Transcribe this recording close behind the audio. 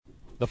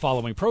The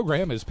following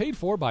program is paid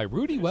for by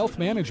Ruedi Wealth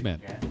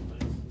Management.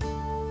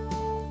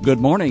 Good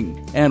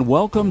morning, and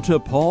welcome to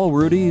Paul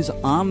Ruedi's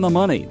On the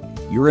Money.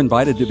 You're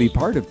invited to be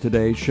part of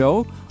today's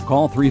show.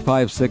 Call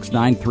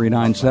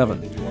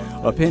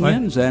 356-9397.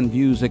 Opinions and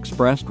views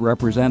expressed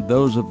represent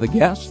those of the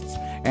guests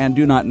and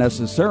do not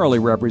necessarily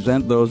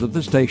represent those of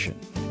the station.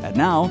 And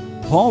now,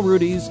 Paul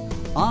Ruedi's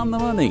On the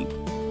Money.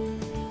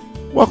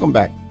 Welcome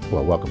back.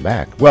 Well, welcome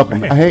back.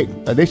 Welcome. Hey,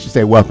 they should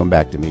say welcome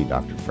back to me,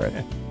 Dr.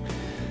 Fred.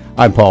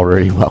 I'm Paul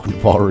Ruedi. Welcome to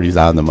Paul Ruedi's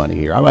On the Money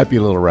here. I might be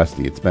a little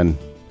rusty. It's been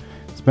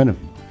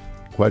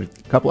quite a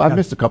couple. I've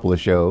missed a couple of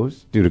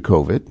shows due to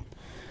COVID,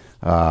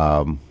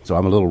 so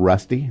I'm a little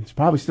rusty. It's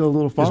probably still a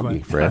little foggy,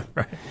 Fred.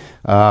 Right.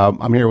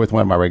 I'm here with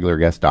one of my regular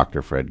guests,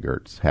 Dr. Fred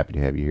Giertz. Happy to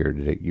have you here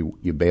today.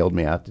 You bailed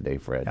me out today,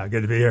 Fred. Yeah,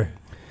 good to be here.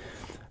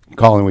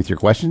 Call in with your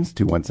questions,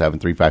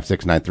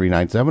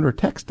 217-356-9397, or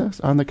text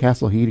us on the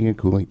Castle Heating and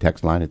Cooling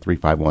text line at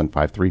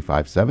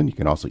 351-5357. You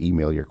can also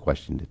email your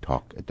question to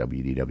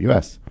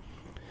talk@WDWS.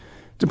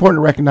 It's important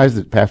to recognize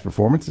that past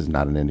performance is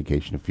not an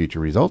indication of future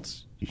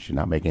results. You should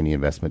not make any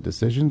investment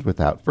decisions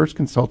without first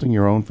consulting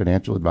your own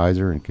financial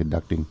advisor and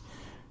conducting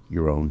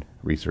your own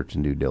research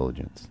and due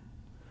diligence.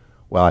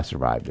 Well, I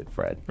survived it,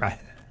 Fred. Right.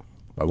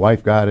 My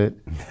wife got it.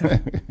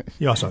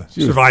 You also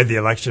survived the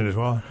election as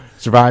well.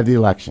 Survived the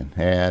election.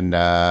 And,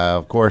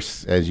 of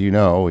course, as you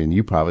know, and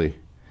you probably,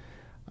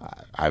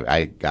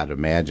 I got to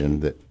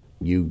imagine that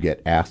you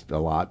get asked a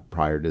lot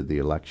prior to the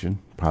election,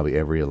 probably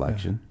every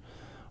election.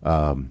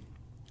 Yeah.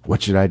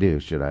 What should I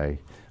do?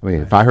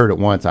 If I heard it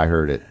once, I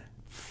heard it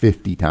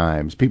 50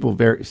 times. People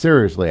very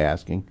seriously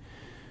asking,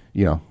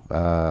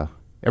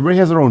 everybody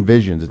has their own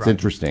visions. It's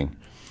interesting.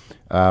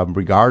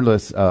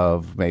 Regardless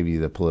of maybe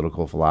the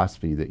political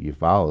philosophy that you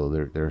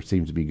follow, there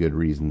seems to be good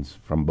reasons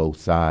from both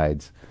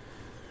sides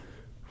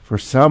for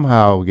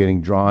somehow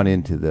getting drawn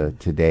into the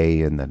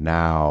today and the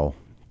now.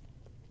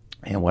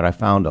 And what I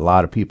found a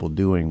lot of people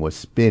doing was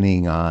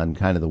spinning on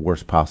kind of the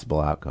worst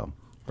possible outcome.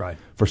 Right.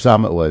 For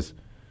some, it was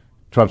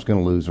Trump's going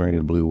to lose, we're going to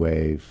get a blue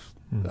wave,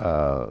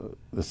 the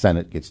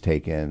Senate gets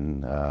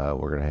taken,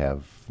 we're going to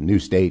have new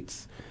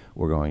states,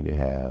 we're going to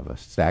have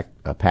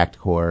a packed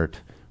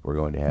court, we're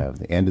going to have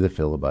the end of the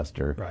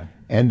filibuster, right.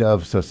 End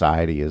of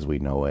society as we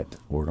know it.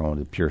 We're going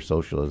to pure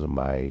socialism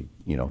by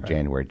right.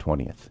 January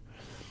 20th.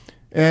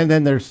 And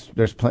then there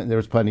was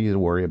plenty to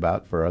worry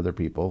about for other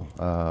people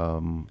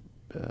on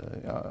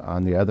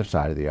the other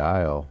side of the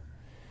aisle.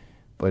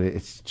 But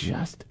it's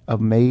just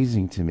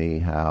amazing to me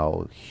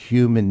how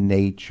human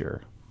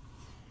nature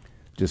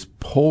just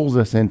pulls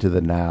us into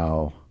the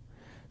now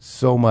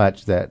so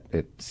much that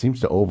it seems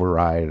to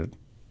override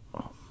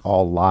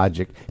all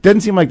logic. It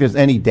doesn't seem like there's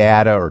any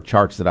data or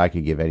charts that I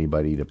could give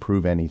anybody to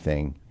prove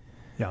anything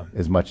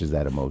as much as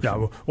that emotion.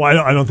 Yeah, well,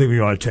 I don't think we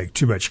want to take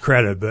too much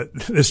credit, but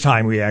this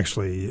time we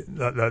actually,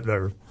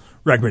 the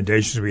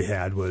recommendations we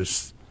had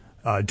was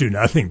do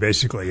nothing,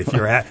 basically. If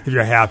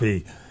you're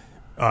happy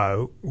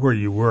where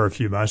you were a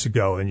few months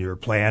ago and your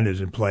plan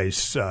is in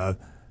place,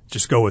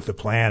 just go with the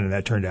plan. And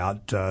that turned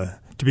out to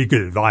be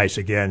good advice.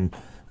 Again,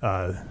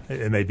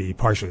 it may be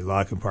partially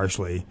luck and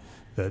partially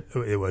that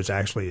it was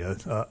actually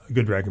a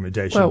good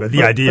recommendation. But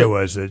the idea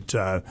was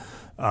that,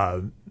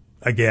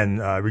 again,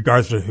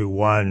 regardless of who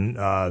won,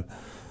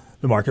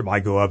 the market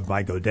might go up,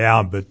 might go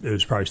down, but it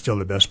was probably still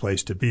the best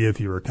place to be if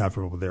you were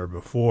comfortable there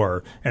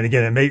before. And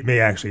again, it may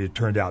actually have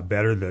turned out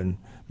better than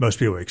most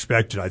people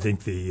expected. I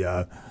think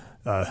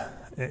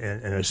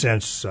in a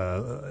sense,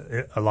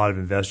 a lot of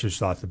investors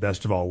thought the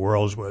best of all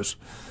worlds was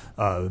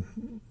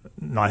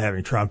not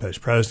having Trump as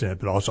president,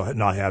 but also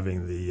not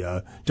having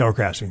the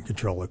Democrats in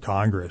control of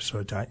Congress. So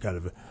it kind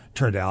of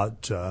turned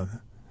out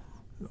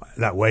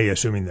that way,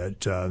 assuming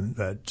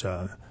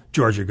that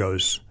Georgia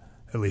goes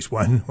at least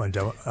one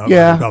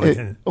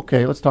Republican.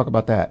 Okay, let's talk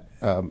about that.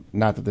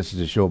 Not that this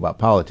is a show about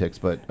politics,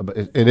 but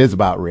it is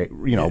about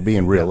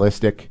being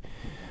realistic.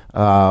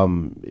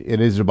 It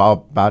is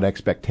about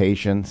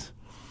expectations.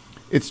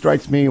 It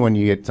strikes me when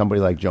you get somebody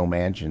like Joe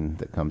Manchin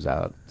that comes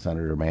out,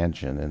 Senator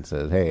Manchin, and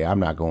says, "Hey, I'm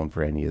not going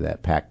for any of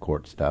that packed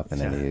court stuff."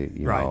 And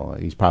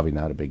he's probably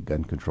not a big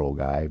gun control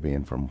guy,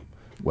 being from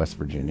West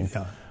Virginia.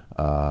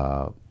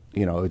 Yeah.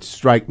 It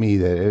strikes me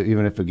that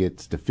even if it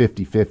gets to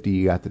 50-50,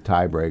 you got the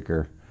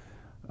tiebreaker.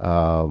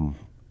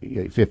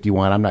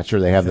 51. I'm not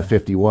sure they have the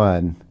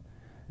 51,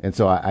 and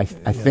so I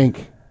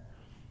think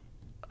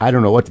I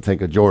don't know what to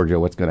think of Georgia.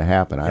 What's going to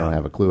happen? I don't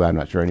have a clue. I'm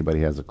not sure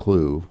anybody has a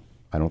clue.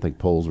 I don't think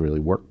polls really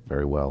work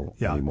very well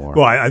anymore.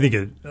 Well, I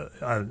think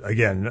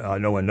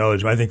no one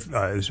knows, but I think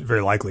it's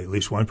very likely at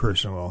least one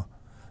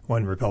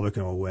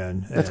Republican will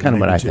win. That's kind of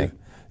what I think.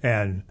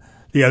 And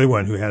the other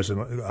one who has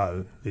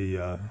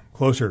the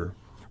closer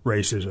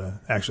race is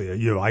actually a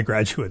UI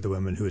graduate, the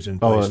woman who is in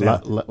place now.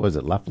 Was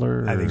it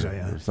Loeffler? I think so,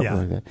 yeah. Or something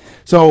like that.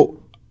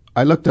 So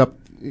I looked up,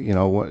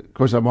 of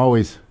course I'm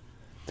always,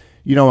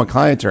 when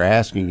clients are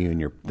asking you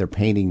and they're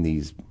painting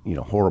these,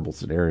 horrible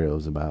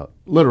scenarios about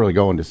literally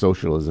going to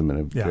socialism in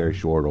a very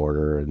short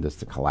order and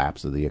just the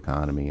collapse of the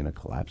economy and a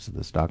collapse of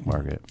the stock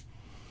market.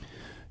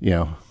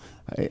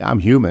 I'm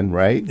human,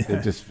 right?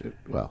 It just,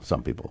 well,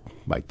 some people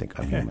might think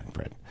I'm human,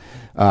 Fred.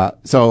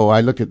 So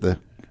I look at the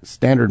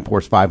Standard &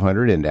 Poor's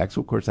 500 index.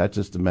 Of course, that's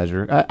just a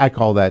measure. I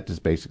call that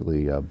just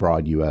basically a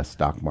broad U.S.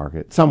 stock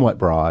market. Somewhat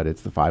broad.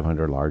 It's the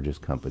 500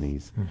 largest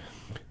companies.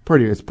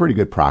 It's a pretty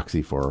good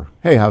proxy for,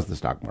 hey, how's the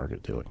stock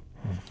market doing?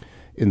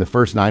 In the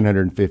first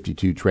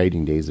 952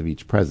 trading days of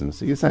each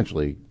presidency,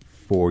 essentially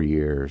 4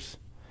 years.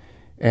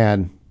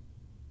 And,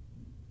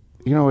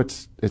 you know,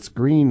 it's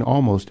green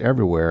almost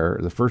everywhere.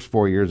 The first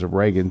 4 years of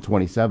Reagan,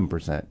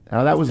 27%.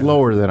 Now, that was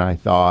lower than I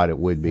thought it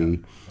would be.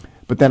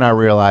 But then I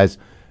realized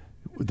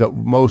that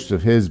most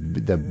of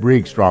the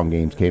big strong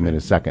gains came in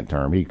his second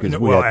term.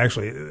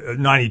 Actually,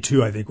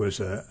 92, I think,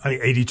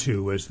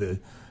 82 was the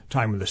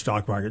time when the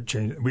stock market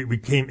changed.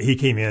 He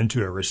came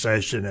into a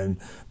recession and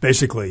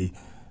basically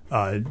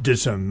did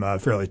some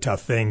fairly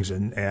tough things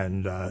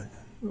and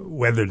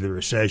weathered the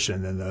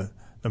recession, and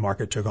the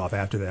market took off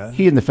after that.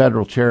 He and the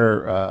Federal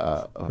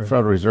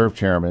Reserve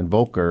Chairman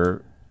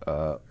Volcker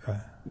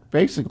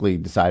basically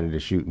decided to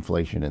shoot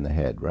inflation in the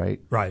head, right?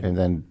 Right. And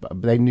then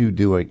they knew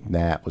doing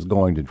that was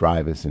going to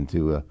drive us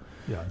into a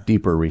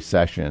deeper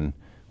recession.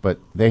 But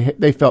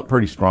they felt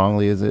pretty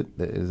strongly. Is that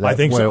I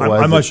think what so. it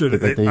was? I'm not sure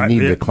that they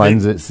needed to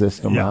cleanse its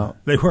system out.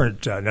 They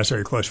weren't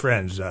necessarily close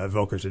friends.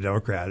 Volcker's a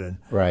Democrat and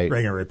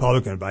Reagan a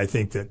Republican. But I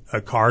think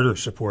that Carter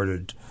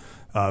supported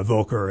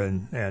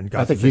Volcker and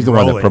got. I think he's the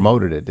one that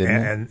promoted it,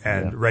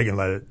 and Reagan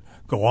let it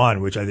go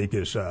on, which I think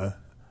is a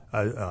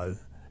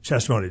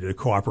testimony to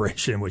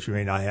cooperation, which we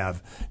may not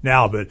have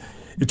now. But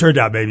it turned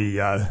out maybe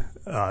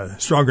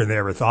stronger than they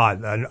ever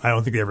thought. I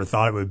don't think they ever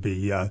thought it would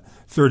be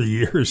 30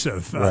 years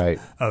of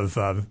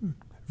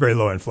very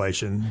low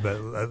inflation,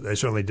 but they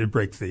certainly did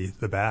break the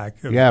back.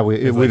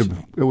 It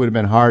would have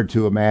been hard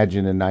to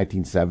imagine in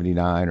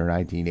 1979 or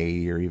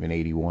 1980 or even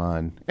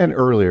 81, and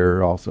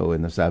earlier also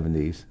in the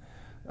 70s,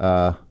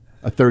 a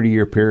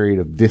 30-year period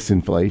of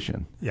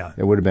disinflation. Yeah,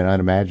 it would have been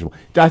unimaginable.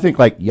 I think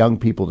like young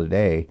people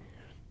today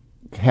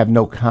have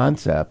no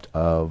concept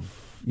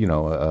of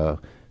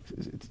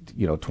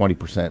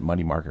 20%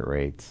 money market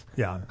rates.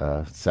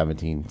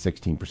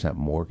 16%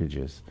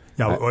 mortgages.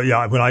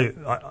 When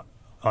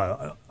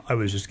I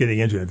was just getting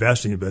into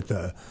investing, but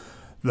the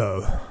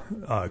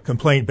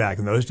complaint back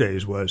in those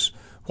days was,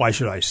 why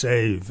should I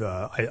save?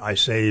 I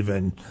save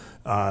and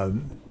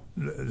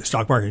the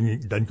stock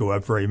market doesn't go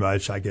up very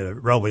much. I get a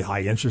relatively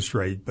high interest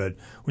rate, but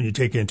when you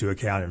take into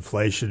account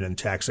inflation and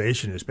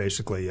taxation, it's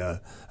basically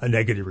a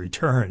negative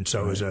return.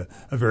 So it was a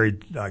very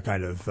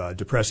kind of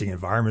depressing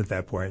environment at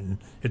that point, and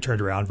it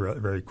turned around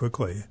very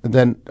quickly. And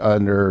then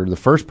under the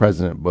first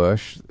President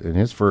Bush, in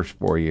his first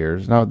 4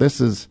 years, now this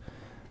is,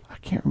 I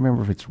can't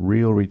remember if it's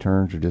real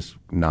returns or just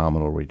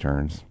nominal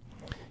returns.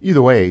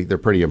 Either way, they're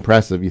pretty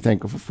impressive. You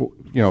think,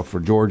 for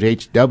George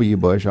H.W.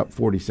 Bush, up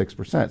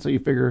 46%. So you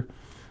figure,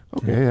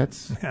 okay,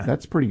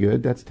 that's pretty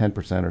good. That's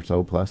 10% or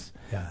so plus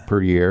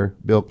per year.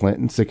 Bill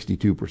Clinton,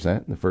 62%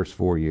 in the first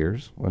 4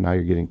 years. Well, now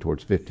you're getting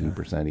towards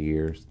 15% a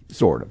year,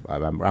 sort of.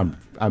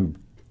 I'm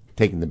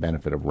taking the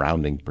benefit of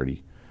rounding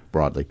pretty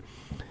broadly.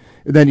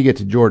 And then you get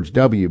to George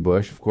W.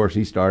 Bush. Of course,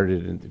 he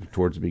started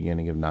towards the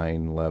beginning of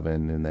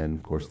 9/11, and then,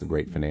 of course, the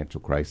great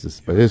financial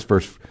crisis. But his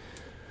first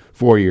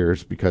 4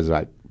 years,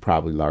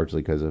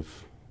 largely because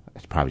of, I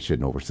probably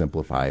shouldn't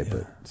oversimplify it,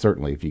 but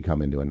certainly if you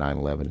come into a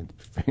 9/11,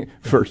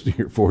 first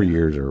 4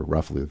 years, or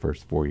roughly the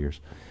first 4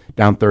 years,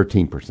 down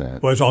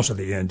 13%. Well, it's also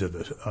the end of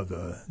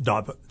the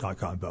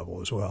dot-com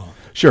bubble as well.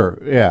 Sure,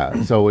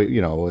 yeah. So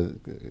it's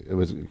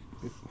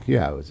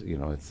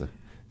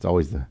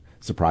always the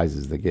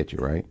surprises that get you,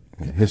 right?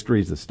 History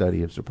is the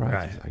study of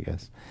surprises, I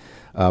guess.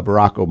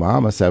 Barack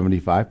Obama,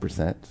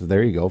 75%. So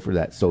there you go for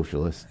that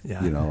socialist,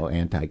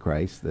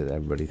 antichrist that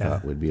everybody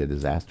thought would be a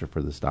disaster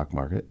for the stock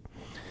market.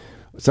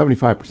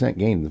 75%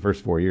 gain in the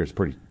first 4 years,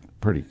 pretty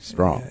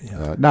strong.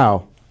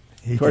 Now,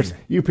 of course,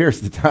 you pierce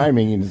the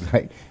timing, and it's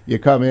like you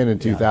come in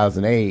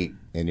 2008,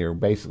 and you're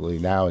basically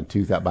now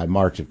by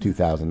March of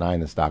 2009,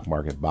 the stock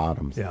market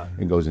bottoms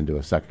and goes into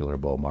a secular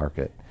bull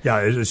market. Yeah,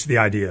 it's the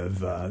idea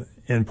of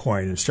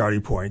endpoint and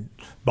starting point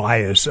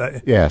bias.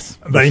 Yes,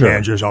 money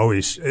managers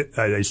always.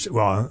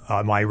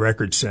 My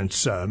record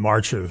since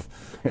March of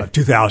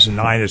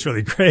 2009 is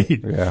really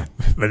great. Yeah,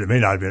 but it may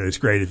not have been as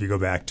great if you go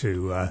back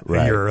to a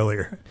year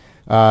earlier.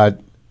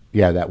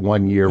 That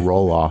 1 year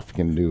roll off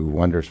can do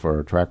wonders for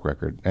a track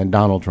record. And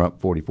Donald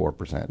Trump,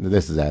 44%.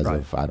 This is as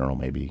of, I don't know,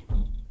 maybe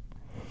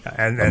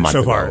and a month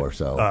so ago far, or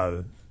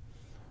so.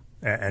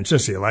 And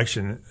since the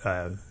election,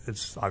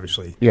 it's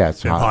obviously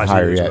it's been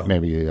higher as yet, well.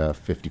 maybe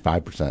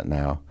 55%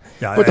 now.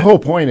 Yeah, but the whole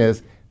point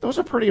is, those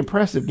are pretty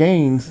impressive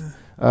gains,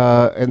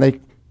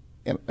 and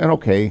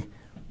okay,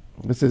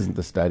 this isn't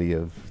the study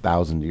of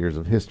 1,000 years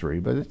of history,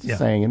 but it's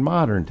saying in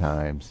modern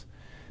times,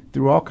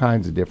 through all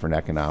kinds of different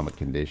economic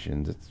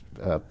conditions, it's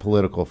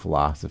political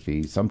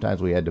philosophy.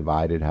 Sometimes we had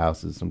divided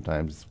houses.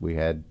 Sometimes we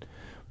had,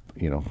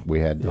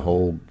 the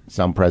whole.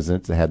 Some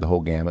presidents that had the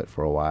whole gamut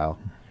for a while.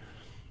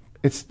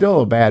 it's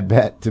still a bad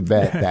bet to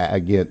bet that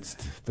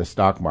against the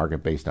stock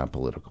market based on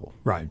political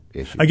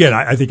issues. Again,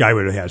 I think I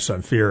would have had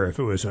some fear if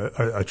it was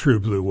a true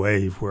blue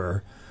wave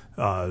where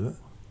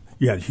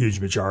you had huge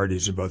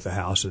majorities in both the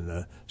House and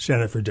the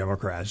Senate for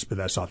Democrats, but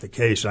that's not the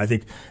case. And I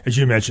think, as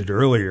you mentioned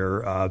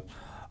earlier,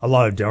 a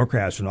lot of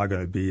Democrats are not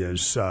going to be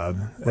as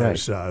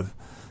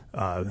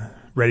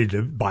ready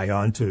to buy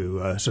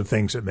onto some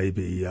things that may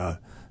be a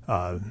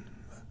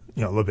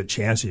little bit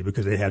chancy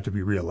because they have to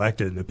be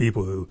reelected. And the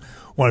people who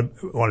want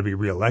to be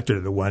reelected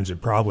are the ones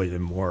that probably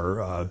in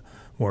more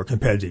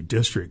competitive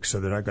districts,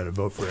 so they're not going to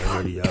vote for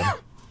every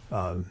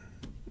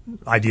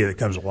idea that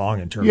comes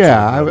along in terms of.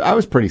 I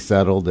was pretty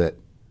settled at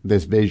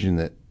this vision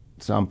that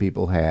some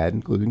people had,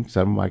 including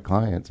some of my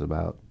clients,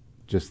 about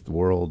just the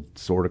world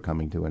sort of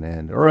coming to an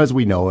end, or as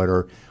we know it,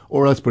 or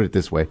let's put it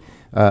this way,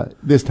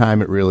 this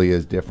time it really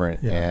is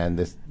different, and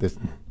this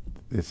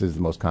is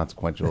the most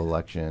consequential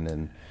election,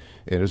 and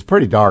it was a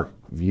pretty dark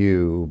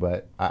view,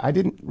 but I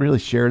didn't really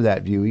share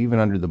that view even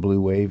under the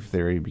blue wave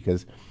theory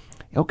because,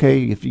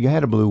 okay, if you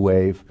had a blue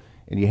wave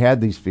and you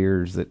had these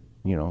fears that,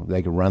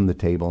 they could run the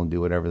table and do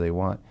whatever they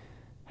want,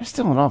 there's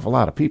still an awful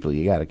lot of people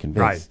you got to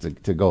convince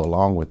to go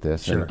along with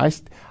this. Sure.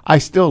 And I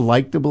still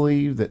like to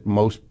believe that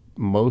most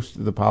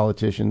of the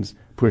politicians,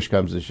 push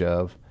comes to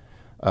shove,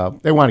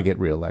 they want to get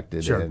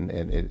reelected. Sure. And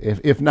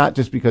if not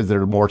just because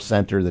they're more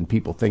center than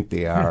people think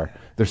they are,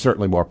 they're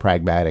certainly more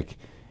pragmatic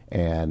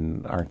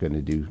and aren't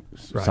going to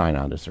sign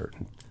on to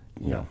certain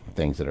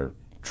things that are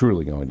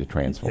truly going to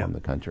transform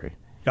the country.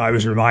 I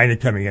was reminded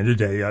coming in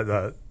today,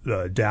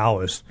 the Dow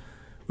was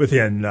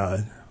within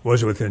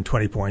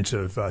 20 points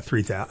of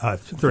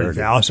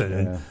 30,000,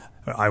 and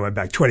I went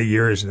back 20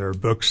 years, and there were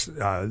books,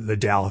 the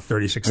Dow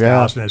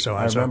 36,000 and so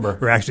on. I remember. So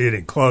we're actually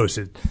getting close.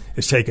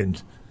 It's taken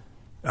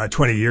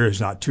 20 years,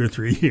 not 2 or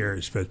 3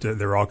 years, but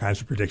there are all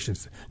kinds of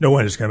predictions. No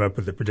one has come up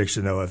with the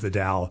prediction, though, of the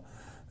Dow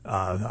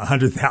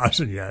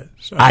 100,000 yet.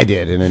 So. I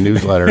did in a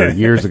newsletter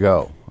years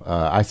ago.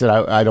 I said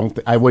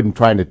I wasn't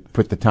trying to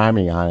put the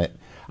timing on it.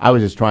 I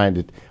was just trying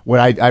to. When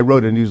I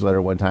wrote a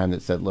newsletter one time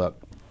that said,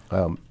 "Look,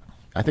 I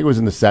think it was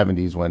in the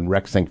 '70s when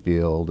Rex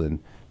Sinkfield and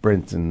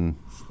Brinson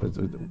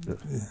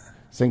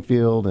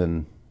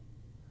Sinkfield,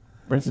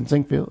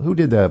 who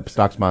did the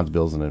stocks, bonds,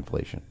 bills, and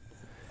inflation."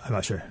 I'm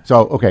not sure.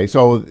 So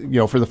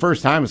for the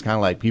first time, it's kind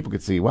of like people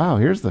could see, wow,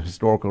 here's the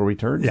historical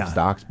returns of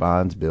stocks,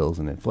 bonds, bills,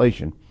 and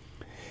inflation.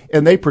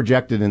 And they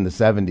projected in the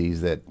 70s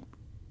that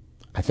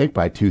I think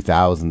by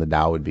 2000 the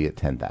Dow would be at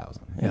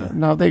 10,000. Yeah.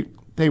 No, they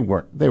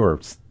weren't. They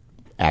were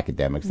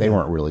academics. They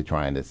weren't really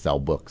trying to sell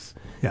books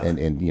and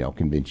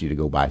convince you to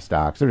go buy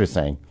stocks. They're just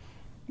saying,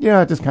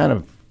 just kind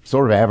of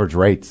sort of average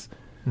rates,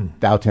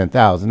 Dow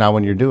 10,000. Now,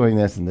 when you're doing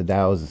this and the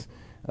Dow's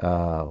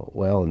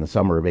in the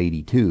summer of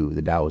 '82,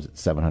 the Dow was at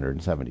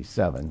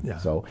 777. Yeah.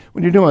 So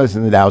when you're doing this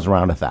and the Dow's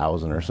around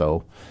 1,000 or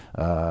so,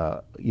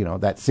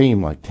 that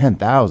seemed like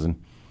 10,000.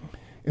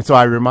 And so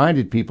I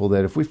reminded people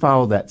that if we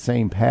followed that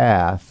same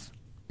path,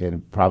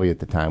 and probably at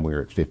the time we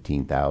were at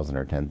 15,000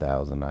 or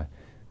 10,000, I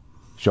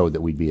showed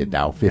that we'd be at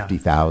Dow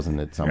 50,000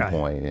 at some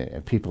point.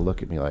 And people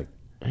look at me like,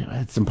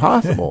 it's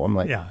impossible. I'm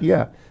like,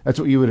 yeah, that's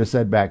what you would have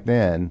said back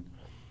then.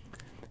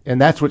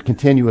 And that's what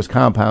continuous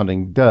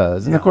compounding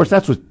does. And, of course,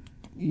 that's what,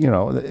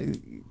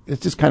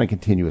 it's just kind of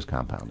continuous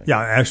compounding.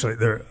 Yeah, actually,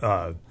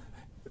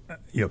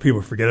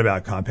 people forget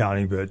about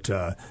compounding, but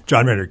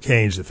John Maynard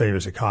Keynes, the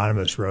famous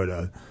economist, wrote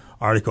an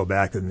article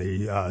back in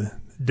the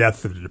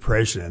depth of the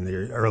Depression in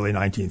the early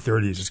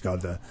 1930s. It's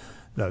called the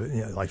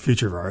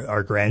future of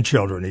our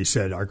grandchildren. He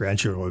said our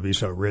grandchildren would be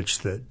so rich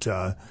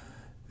that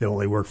they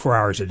only work 4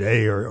 hours a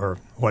day or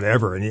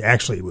whatever. And he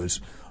actually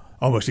was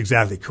almost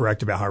exactly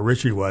correct about how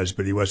rich he was,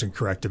 but he wasn't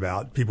correct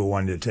about people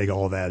wanting to take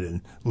all of that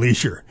in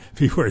leisure.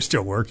 People are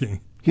still working.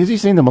 Has he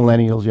seen the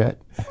millennials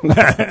yet?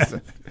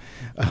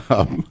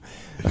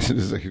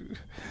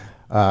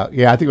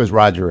 I think it was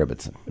Roger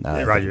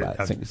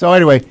Ibbotson. So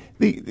anyway,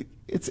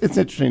 it's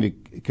interesting to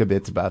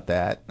kibitz about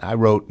that. I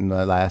wrote in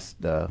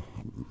the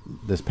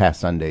this past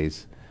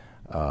Sunday's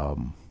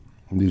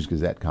News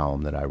Gazette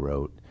column that I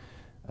wrote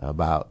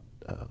about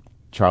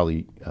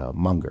Charlie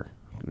Munger,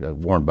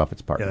 Warren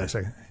Buffett's partner.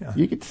 Yeah.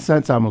 You get the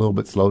sense I'm a little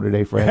bit slow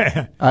today,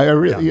 Fred. I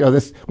really,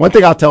 this one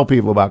thing I'll tell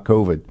people about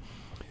COVID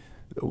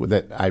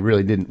that I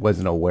really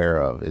wasn't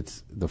aware of.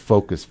 It's the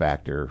focus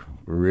factor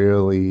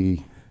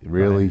really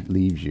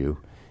leaves you.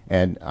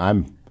 And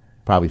I'm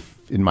probably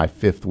in my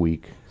 5th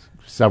week,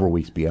 several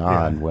weeks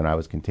beyond when I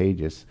was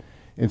contagious,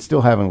 and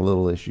still having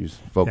little issues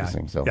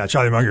focusing.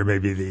 Charlie Munger may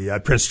be the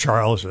Prince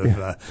Charles of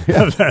the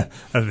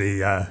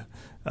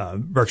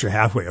Berkshire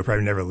Hathaway. He'll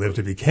probably never live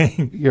to be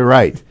king. You're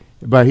right.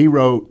 But he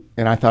wrote,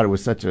 and I thought it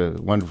was such a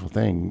wonderful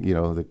thing,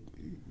 the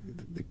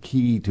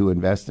key to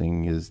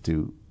investing is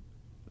to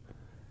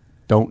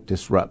don't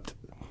disrupt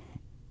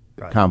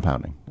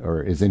compounding,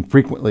 or as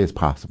infrequently as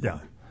possible. Yeah.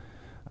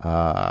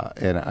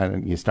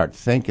 And you start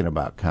thinking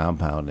about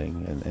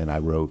compounding, and I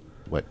wrote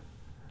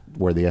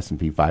where the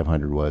S&P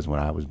 500 was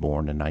when I was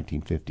born in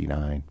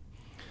 1959,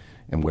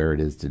 and where it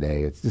is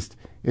today. It's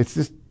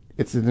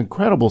an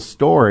incredible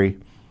story,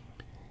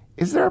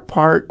 is there a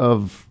part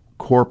of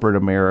corporate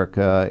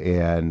America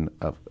and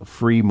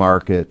free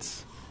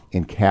markets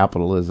in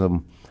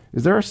capitalism?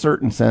 Is there a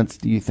certain sense,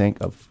 do you think,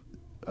 of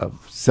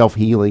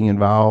self-healing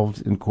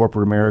involved in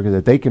corporate America,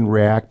 that they can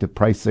react to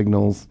price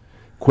signals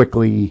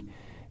quickly,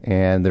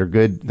 and they're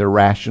good, they're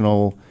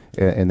rational,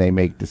 and they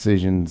make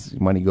decisions,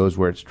 money goes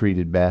where it's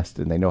treated best,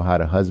 and they know how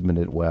to husband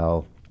it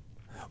well?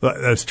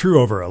 Well, that's true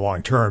over a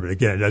long term, but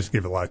again, it does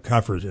give a lot of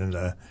comfort in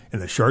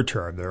the short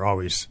term. There are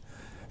always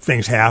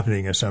things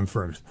happening in some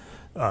firms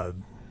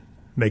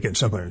making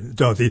something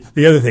don't.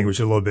 The other thing, which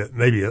is a little bit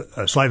maybe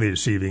slightly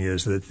deceiving,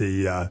 is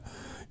that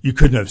you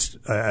couldn't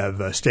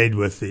have stayed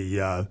with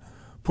the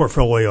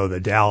portfolio of the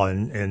Dow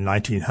in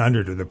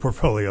 1900 or the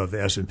portfolio of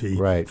the S&P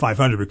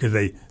 500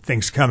 because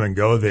things come and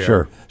go there.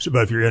 Sure. So,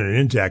 but if you're in an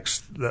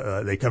index,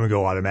 they come and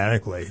go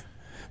automatically.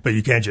 But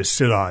you can't just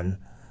sit on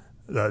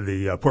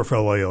the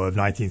portfolio of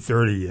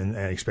 1930 and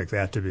expect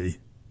that to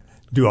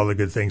do all the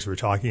good things we're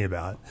talking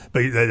about.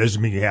 But that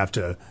doesn't mean you have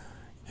to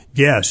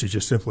guess. You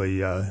just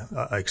simply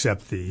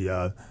accept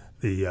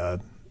the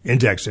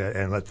index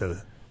and let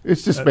the.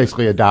 It's just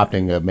basically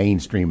adopting a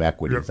mainstream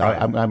equities. Right.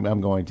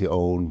 I'm going to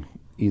own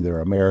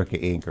either America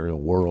Inc. or the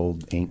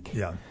World Inc.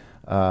 Yeah.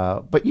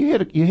 But you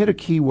hit a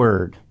key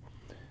word,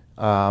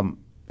 and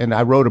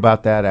I wrote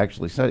about that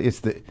actually. So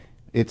it's the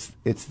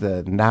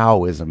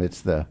nowism.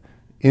 It's the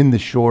in the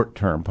short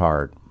term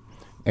part,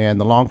 and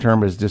the long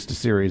term is just a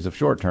series of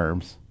short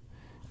terms.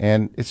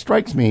 And it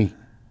strikes me,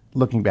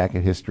 looking back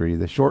at history,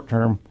 the short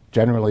term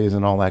generally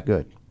isn't all that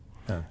good,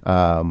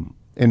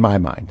 in my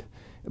mind.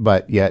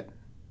 But yet,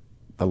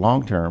 the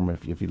long term,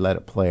 if you let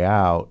it play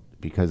out,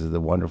 because of the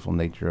wonderful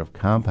nature of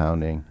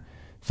compounding,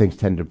 things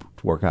tend to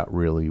work out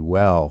really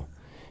well.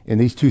 And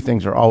these two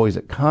things are always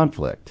at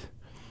conflict.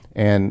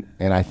 And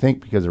I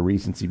think because of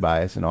recency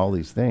bias and all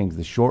these things,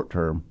 the short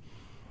term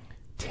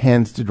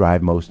tends to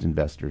drive most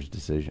investors'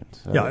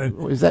 decisions.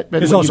 Is that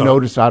what you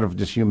notice out of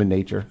just human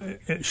nature?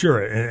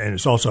 Sure, and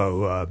it's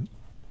also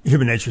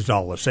human nature is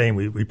all the same.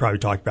 We probably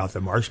talked about the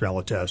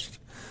marshmallow test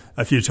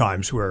a few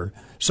times, where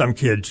some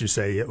kids, you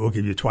say, we'll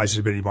give you twice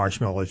as many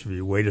marshmallows if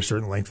you wait a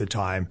certain length of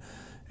time.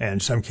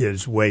 And some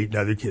kids wait and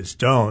other kids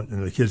don't.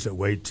 And the kids that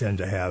wait tend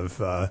to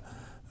have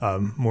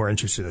more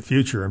interest in the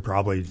future and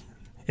probably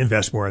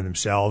invest more in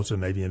themselves and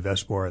maybe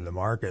invest more in the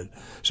market.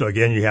 So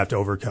again, you have to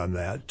overcome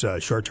that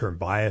short-term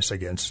bias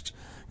against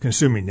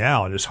consuming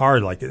now. And it's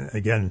hard, like,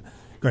 again,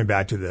 going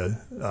back to the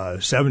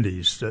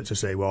 70s to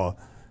say, well,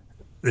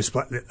 this,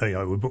 what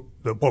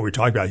we're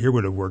talking about here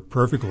would have worked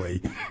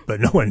perfectly, but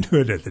no one knew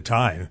it at the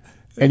time.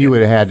 And you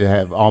would have had to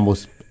have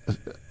almost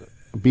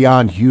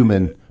beyond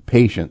human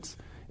patience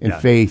and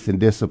faith and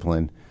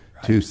discipline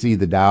to see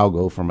the Dow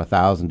go from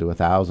 1,000 to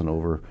 1,000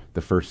 over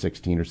the first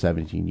 16 or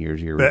 17 years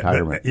of your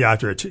retirement. But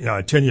after a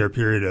 10-year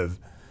period of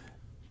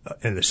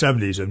in the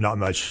 70s of not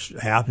much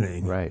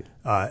happening, right?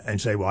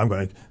 And say, well, I'm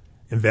going to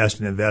invest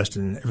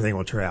and everything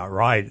will turn out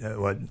right.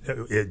 What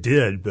it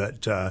did,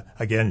 but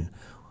again,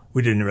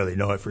 we didn't really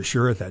know it for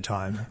sure at that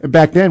time.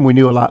 Back then, we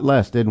knew a lot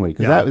less, didn't we?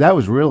 Because Yeah. that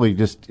was really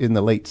just in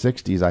the late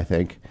 60s, I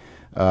think.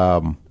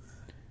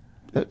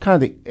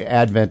 Kind of the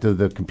advent of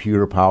the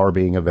computer power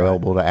being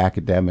available to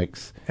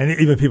academics. And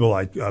even people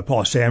like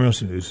Paul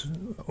Samuelson, who's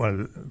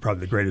probably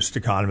the greatest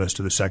economist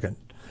of the second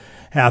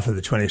half of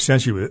the 20th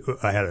century,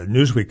 I had a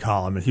Newsweek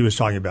column, and he was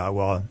talking about,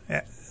 well,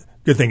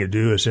 good thing to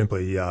do is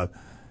simply, I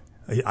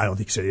don't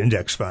think he said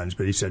index funds,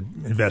 but he said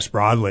invest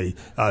broadly,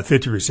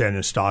 50%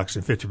 in stocks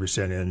and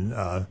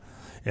 50%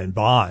 in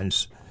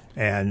bonds.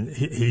 And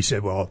he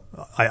said, well,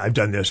 I've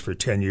done this for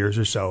 10 years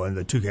or so, and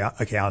the two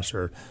accounts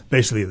are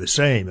basically the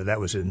same, and that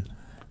was in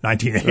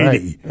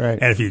 1980. Right.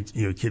 And if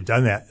you keep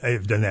done that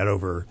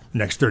over the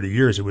next 30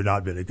 years, it would not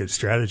have been a good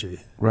strategy.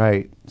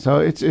 Right. So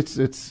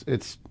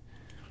it's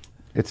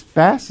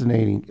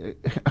fascinating.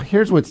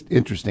 Here's what's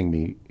interesting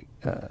me.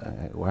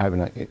 We're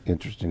having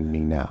interesting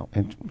me now,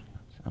 and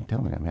I'm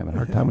telling you, I'm having a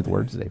hard time with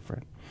words today,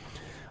 Fred.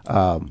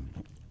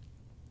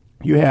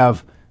 You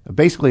have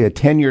basically a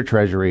 10-year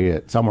Treasury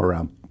at somewhere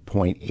around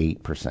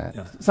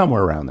 0.8%,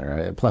 somewhere around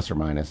there, plus or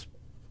minus,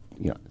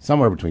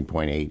 somewhere between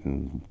 0.8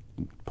 and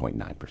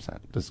 0.9%.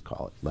 Just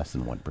call it less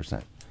than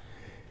 1%.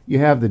 You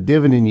have the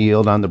dividend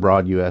yield on the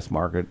broad U.S.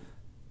 market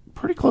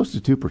pretty close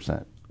to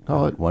 2%.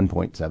 Call it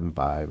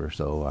 1.75 or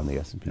so on the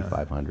S&P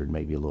 500,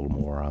 maybe a little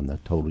more on the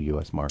total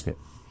U.S. market.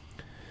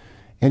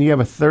 And you have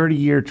a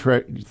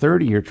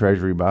 30-year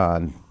Treasury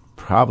bond,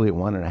 probably at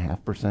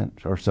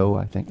 1.5% or so,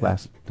 I think,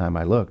 last time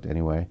I looked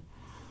anyway.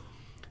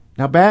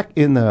 Now, back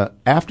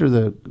after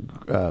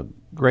the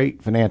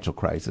great financial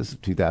crisis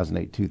of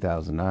 2008,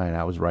 2009,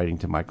 I was writing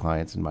to my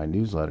clients in my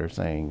newsletter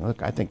saying,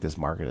 look, I think this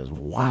market is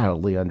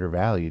wildly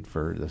undervalued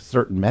for the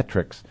certain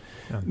metrics.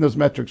 Yeah. And those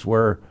metrics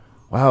were,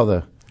 wow,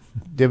 the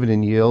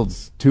dividend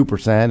yield's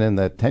 2% and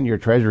the 10-year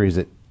Treasury is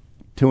at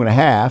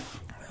 2.5%,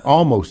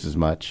 almost as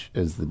much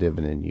as the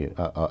dividend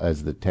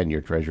as the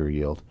 10-year Treasury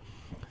yield.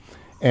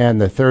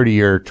 And the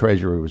 30-year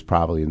Treasury was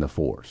probably in the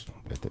 4s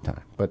at the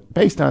time. But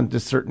based on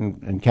just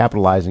certain and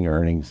capitalizing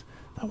earnings,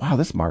 wow,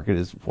 this market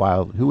is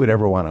wild. Who would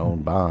ever want to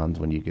own bonds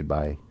when you could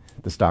buy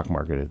the stock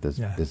market at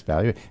this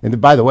value. And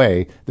by the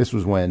way, this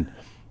was when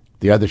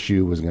the other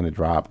shoe was going to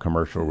drop,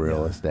 commercial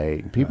real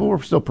estate. People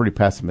were still pretty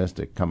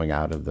pessimistic coming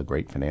out of the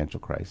great financial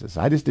crisis.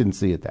 I just didn't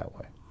see it that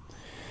way.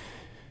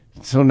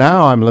 So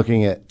now I'm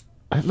looking at,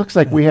 it looks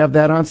like we have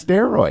that on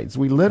steroids.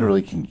 We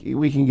literally can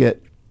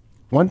get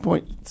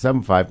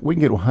 1.75, we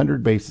can get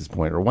 100 basis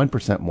point or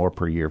 1% more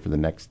per year for the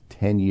next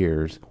 10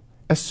 years,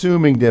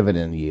 assuming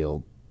dividend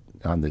yield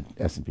on the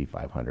S&P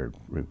 500.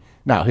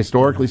 Now,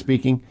 historically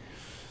speaking,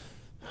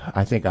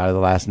 I think out of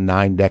the last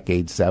 9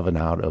 decades, 7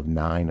 out of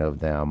 9 of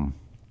them,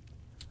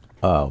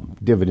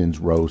 dividends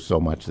rose so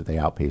much that they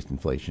outpaced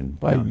inflation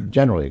by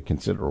generally a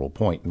considerable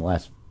point. In the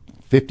last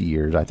 50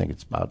 years, I think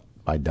it's about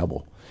by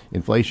double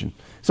inflation.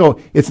 So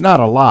it's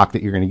not a lock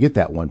that you're going to get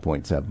that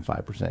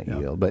 1.75%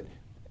 yield, but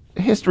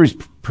history's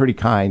pretty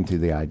kind to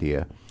the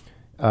idea.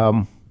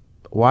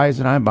 Why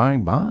isn't I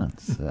buying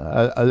bonds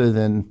other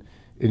than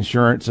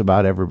insurance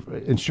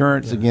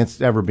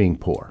against ever being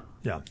poor?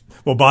 Yeah.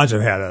 Well, bonds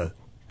have had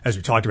as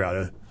we talked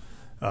about,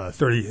 a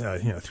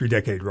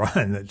 3-decade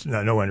run that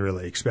no one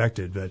really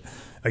expected. But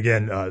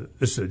again,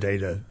 this is a day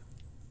to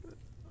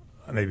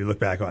maybe look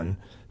back on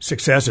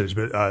successes,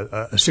 but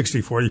a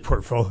 60-40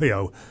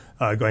 portfolio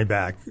going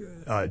back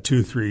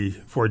 2, 3,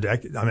 4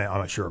 decades. I mean, I'm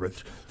not sure, but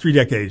 3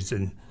 decades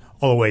and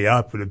all the way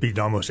up would have beaten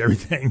almost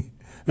everything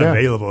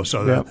available.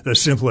 So the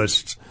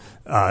simplest,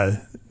 in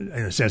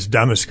a sense,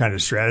 dumbest kind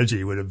of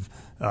strategy would have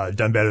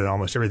done better than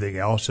almost everything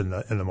else in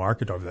the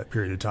market over that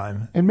period of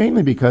time. And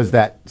mainly because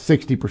that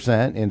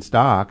 60% in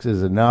stocks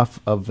is enough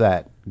of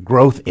that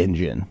growth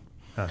engine,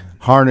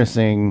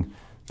 harnessing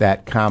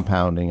that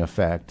compounding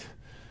effect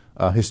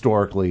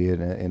historically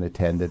in a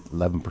 10 to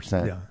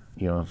 11%. Yeah.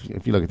 You know,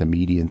 if you look at the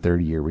median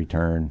 30-year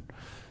return,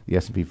 the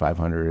S&P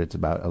 500, it's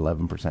about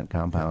 11%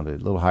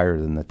 compounded, a little higher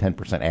than the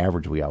 10%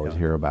 average we always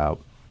hear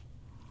about.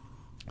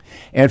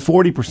 And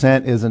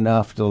 40% is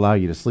enough to allow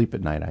you to sleep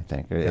at night, I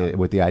think,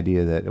 with the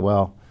idea that,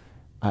 well,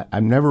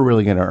 I'm never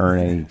really going to earn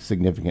any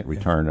significant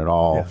return at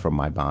all from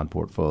my bond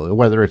portfolio,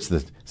 whether it's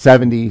the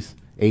 70s,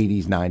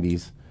 80s,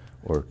 90s,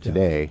 or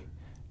today,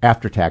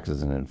 after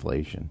taxes and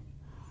inflation.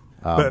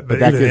 But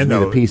that gives me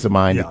the peace of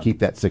mind to keep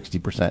that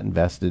 60%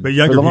 invested for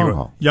the long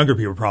haul. Younger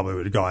people probably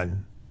would have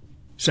gone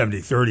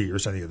 70-30 or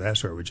something of that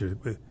sort, which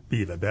would be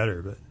even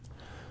better. But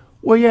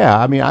well, yeah.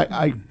 I mean,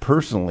 I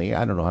personally,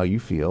 I don't know how you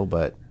feel,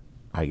 but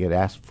I get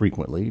asked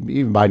frequently,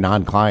 even by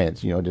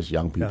non-clients, just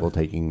young people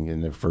taking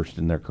in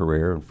their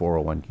career and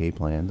 401k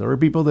plans, or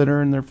people that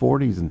are in their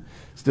 40s and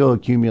still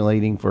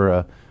accumulating for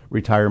a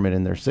retirement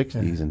in their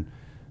 60s. And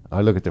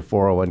I look at their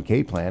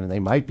 401k plan, and they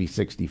might be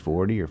 60-40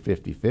 or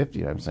 50-50.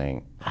 And I'm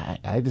saying,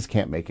 I just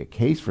can't make a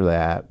case for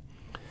that.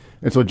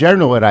 And so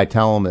generally what I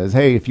tell them is,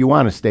 hey, if you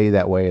want to stay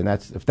that way, and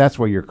if that's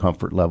where your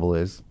comfort level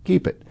is,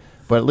 keep it.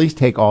 But at least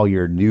take all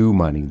your new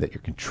money that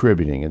you're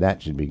contributing, and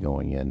that should be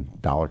going in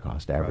dollar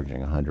cost averaging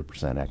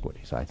 100%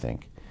 equity. So I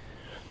think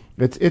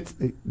it's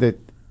that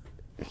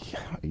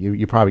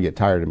you probably get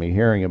tired of me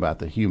hearing about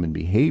the human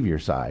behavior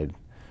side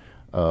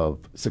of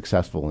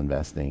successful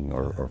investing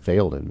or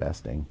failed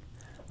investing.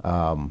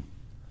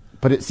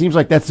 But it seems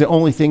like that's the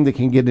only thing that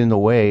can get in the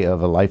way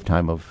of a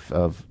lifetime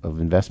of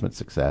investment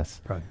success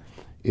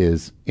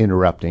is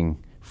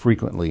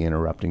frequently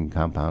interrupting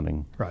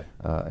compounding. Right.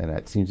 And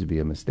that seems to be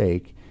a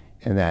mistake.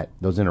 And that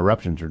those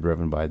interruptions are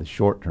driven by the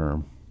short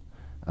term,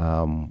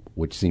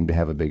 which seem to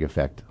have a big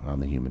effect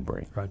on the human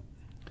brain. Right.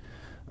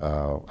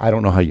 I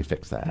don't know how you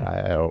fix that.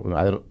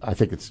 I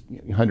think it's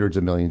hundreds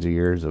of millions of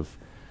years of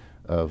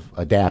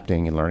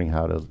adapting and learning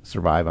how to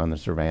survive on the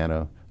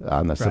savannah,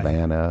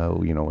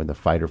 with the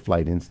fight or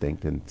flight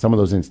instinct, and some of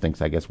those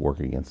instincts, I guess, work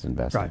against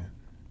investing. Right.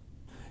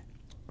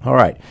 All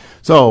right.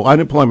 So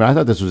unemployment. I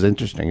thought this was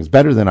interesting. It's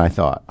better than I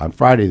thought. On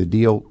Friday,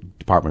 the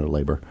Department of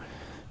Labor,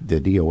 the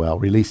DOL,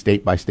 released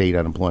state-by-state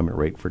unemployment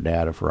rate for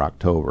data for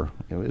October.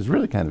 It was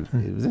really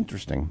it was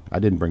interesting. I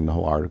didn't bring the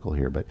whole article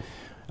here, but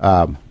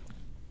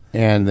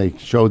and they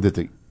showed that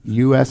the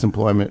U.S.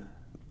 unemployment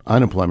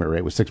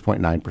rate was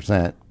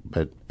 6.9%,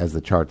 but as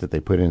the chart that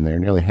they put in there,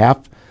 nearly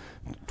half,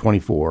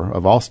 24,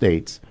 of all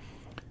states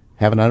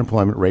have an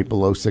unemployment rate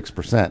below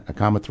 6%, a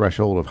common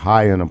threshold of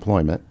high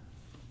unemployment.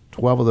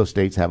 12 of those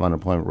states have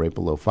unemployment rate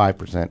below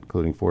 5%,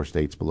 including 4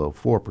 states below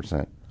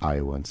 4%.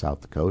 Iowa and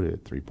South Dakota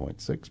at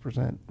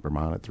 3.6%,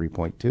 Vermont at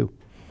 3.2%,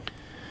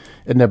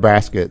 and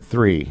Nebraska at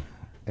 3%.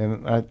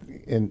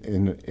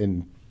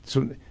 And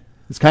so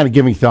it's kind of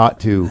giving thought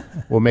to,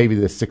 well, maybe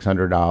the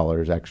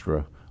 $600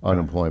 extra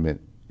unemployment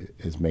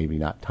is maybe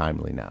not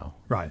timely now.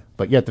 Right.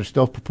 But yet there's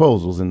still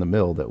proposals in the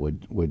middle that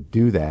would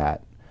do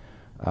that.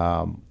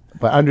 But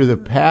under the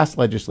past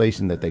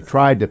legislation that they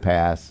tried to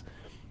pass,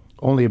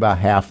 only about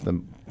half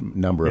the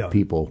number of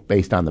people,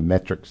 based on the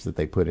metrics that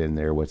they put in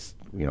there, what's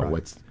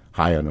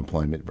high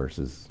unemployment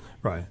versus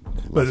But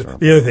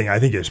the other thing, I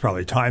think it's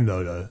probably time,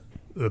 though,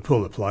 to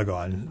pull the plug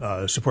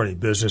on supporting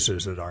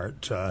businesses that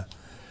aren't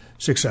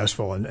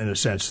successful in a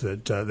sense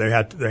that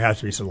there has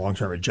to be some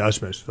long-term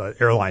adjustments.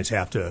 Airlines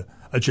have to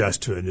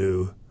adjust to a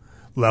new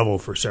level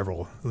for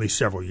at least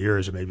several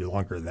years, and maybe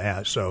longer than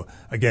that. So,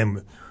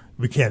 again,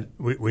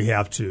 we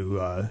have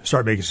to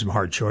start making some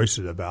hard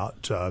choices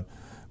about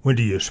when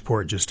do you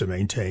support just to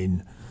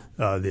maintain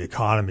the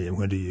economy, and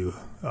when do you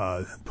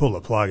pull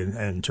the plug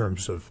in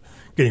terms of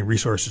getting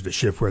resources to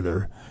shift where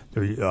they're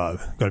going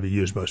to be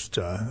used most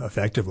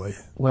effectively.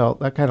 Well,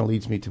 that kind of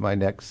leads me to my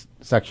next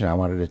section. I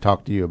wanted to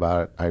talk to you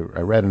about. I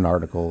read an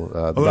article.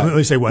 Let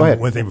me say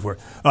one thing before.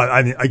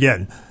 I mean,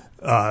 again,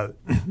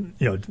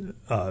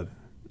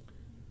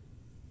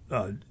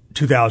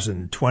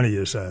 2020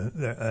 is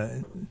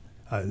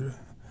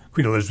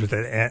Queen Elizabeth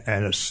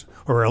Annis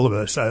or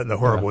Elizabeth, the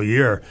horrible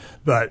year.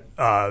 But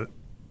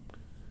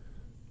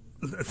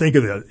think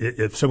of it: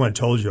 if someone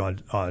told you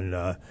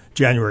on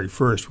January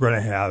 1st we're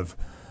going to have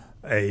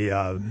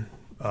a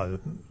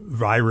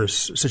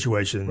virus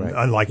situation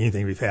unlike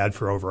anything we've had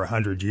for over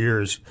 100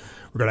 years,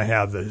 we're going to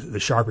have the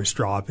sharpest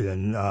drop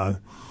in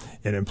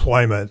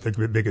employment,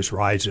 the biggest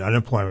rise in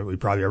unemployment we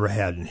probably ever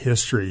had in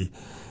history,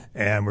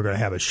 and we're going to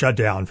have a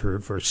shutdown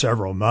for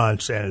several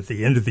months, and at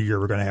the end of the year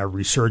we're going to have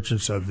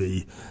resurgence of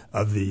the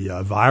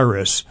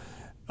virus,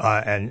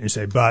 and you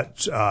say,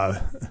 but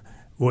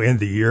we'll end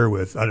the year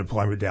with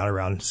unemployment down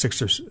around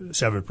 6 or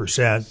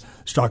 7%.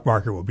 Stock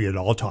market will be at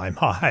all-time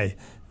high.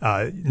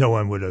 No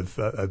one would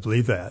have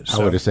believed that.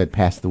 So. I would have said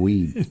pass the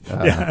weed.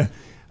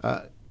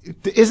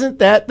 Isn't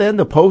that then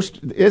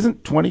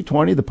isn't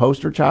 2020 the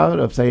poster child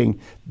of saying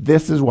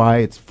this is why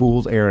it's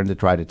fool's errand to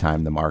try to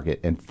time the market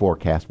and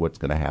forecast what's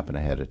going to happen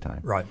ahead of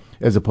time? Right.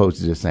 As opposed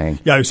to just saying.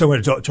 Yeah, if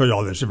someone told you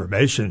all this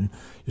information,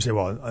 you say,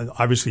 well,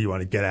 obviously you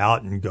want to get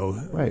out and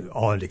go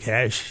all into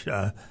cash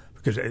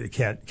because it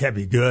can't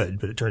be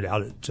good. But it turned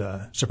out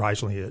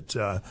surprisingly it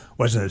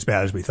wasn't as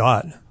bad as we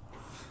thought.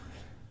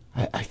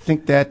 I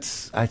think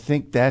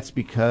that's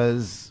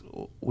because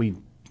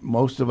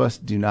most of us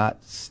do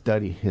not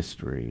study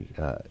history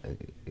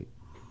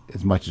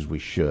as much as we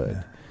should.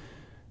 Yeah.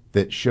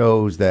 That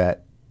shows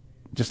that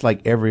just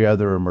like every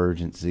other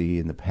emergency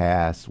in the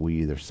past, we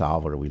either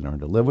solve it or we learn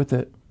to live with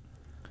it.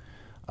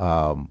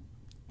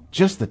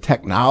 Just the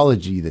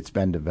technology that's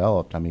been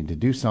developed, I mean, to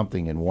do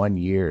something in 1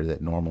 year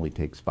that normally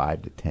takes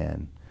 5 to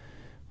 10.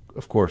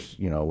 Of course,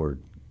 we're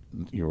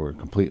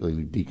completely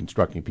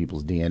deconstructing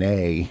people's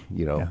DNA,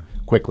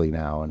 quickly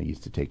now, and it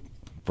used to take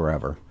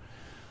forever.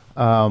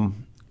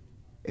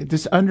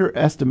 This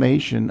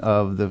underestimation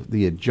of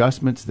the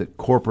adjustments that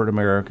corporate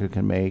America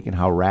can make and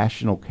how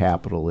rational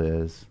capital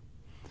is.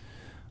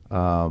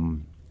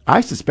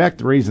 I suspect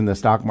the reason the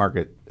stock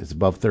market is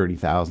above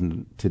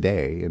 30,000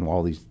 today and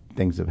all these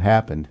things have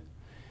happened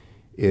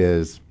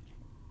is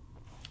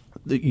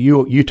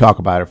you talk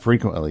about it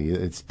frequently.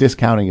 It's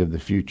discounting of the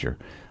future.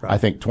 Right. I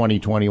think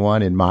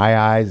 2021, in my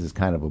eyes, is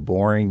kind of a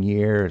boring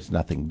year. It's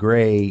nothing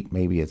great.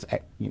 Maybe it's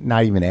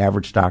not even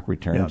average stock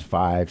returns,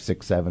 5,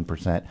 6,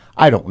 7%.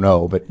 I don't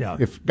know, but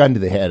if gun to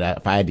the head,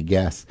 if I had to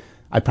guess,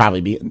 I'd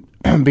probably be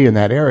in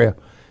that area.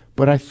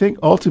 But I think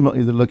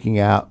ultimately they're looking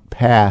out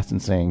past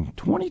and saying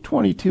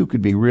 2022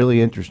 could be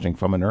really interesting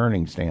from an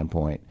earnings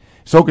standpoint.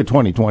 So could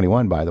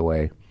 2021, by the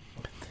way.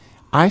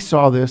 I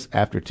saw this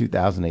after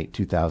 2008,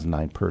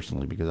 2009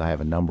 personally because I have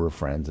a number of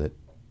friends that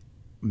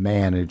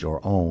manage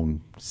or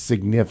own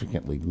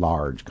significantly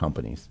large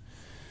companies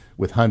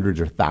with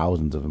hundreds or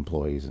thousands of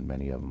employees in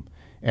many of them.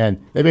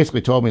 And they basically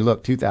told me,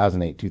 look,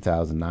 2008,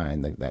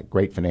 2009, that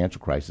great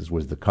financial crisis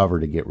was the cover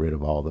to get rid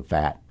of all the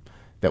fat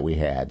that we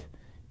had,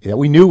 that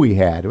we knew we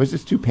had. It was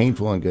just too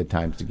painful in good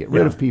times to get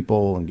rid of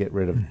people and get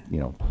rid of,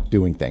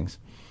 doing things.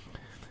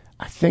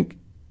 I think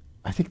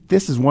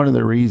this is one of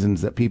the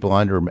reasons that people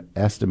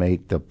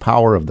underestimate the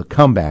power of the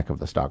comeback of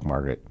the stock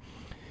market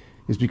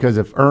is because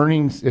if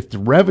the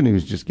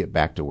revenues just get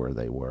back to where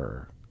they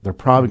were, they're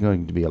probably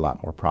going to be a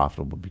lot more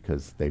profitable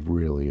because they've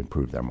really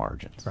improved their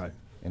margins. Right.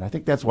 And I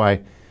think that's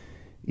why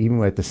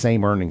even at the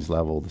same earnings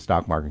level, the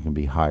stock market can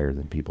be higher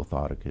than people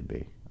thought it could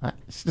be.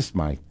 It's just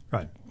my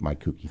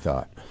kooky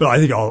thought. Well, I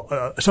think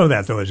some of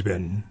that, though, has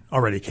been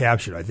already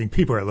captured. I think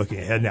people are looking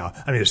ahead now.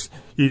 I mean,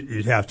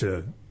 you'd have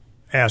to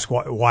ask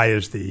why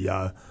is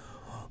the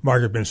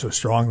market been so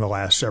strong the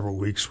last several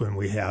weeks when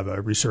we have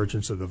a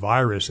resurgence of the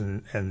virus,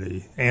 and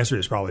the answer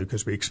is probably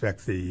because we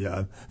expect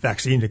the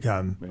vaccine to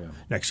come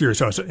next year.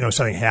 So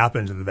something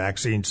happens and the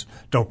vaccines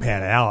don't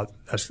pan out,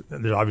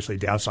 there's obviously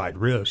downside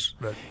risks.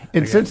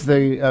 And since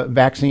the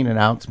vaccine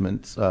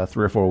announcements 3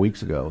 or 4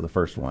 weeks ago, the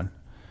first one,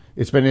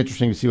 it's been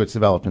interesting to see what's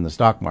developed in the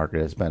stock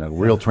market. It's been a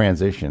real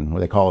transition,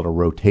 they call it a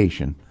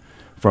rotation,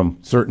 from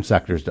certain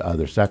sectors to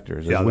other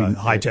sectors.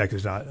 High tech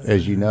is not.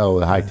 As you know,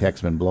 the high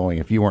tech's been blowing.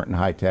 If you weren't in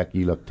high tech,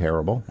 you looked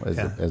terrible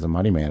as a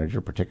money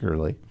manager,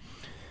 particularly.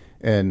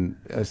 And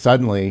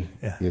suddenly,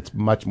 it's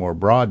much more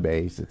broad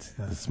based.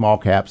 The small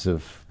caps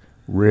have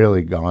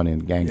really gone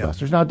in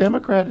gangbusters. Now,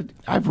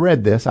 I've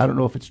read this. I don't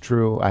know if it's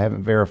true. I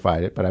haven't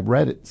verified it, but I've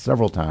read it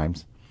several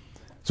times,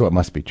 so it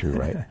must be true,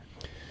 right?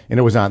 And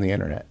it was on the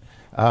internet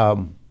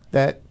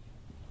that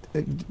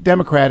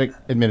Democratic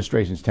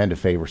administrations tend to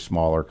favor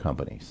smaller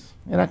companies.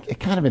 And it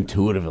kind of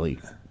intuitively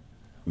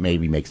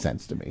maybe makes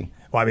sense to me.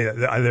 Well, I mean,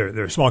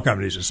 there are small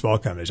companies and small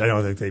companies. I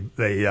don't think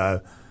they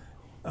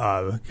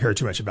care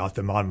too much about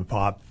the mom and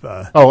pop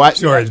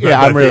stores.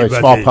 I'm really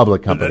small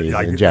public companies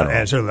in general.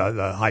 And so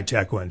the high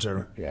tech ones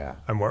are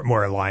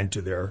more aligned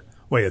to their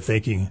way of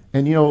thinking.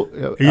 And it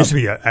used to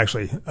be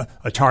actually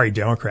Atari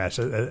Democrats.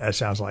 That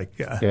sounds like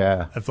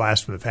a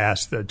blast from the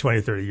past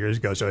 20, 30 years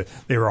ago. So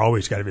they were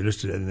always kind of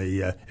interested in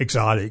the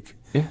exotic.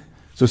 Yeah.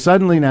 So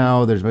suddenly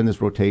now there's been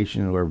this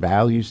rotation where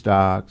value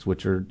stocks,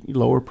 which are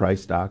lower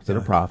price stocks that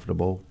are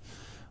profitable,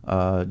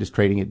 just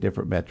trading at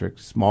different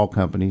metrics, small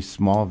companies,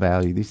 small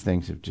value, these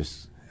things have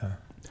just...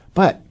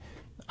 But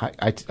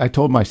I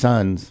told my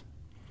sons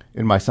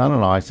and my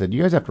son-in-law, I said,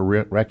 you guys have to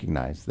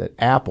recognize that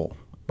Apple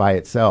by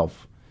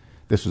itself,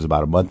 this was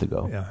about a month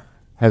ago,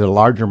 has a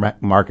larger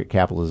market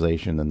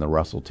capitalization than the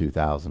Russell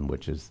 2000,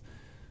 which is...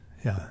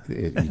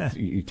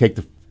 You take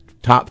the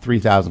top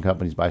 3,000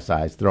 companies by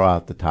size, throw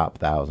out the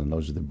top 1,000.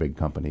 Those are the big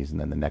companies, and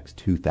then the next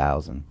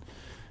 2,000,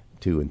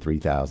 2,000 and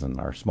 3,000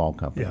 are small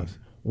companies. Yeah.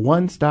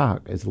 One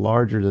stock is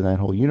larger than that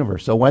whole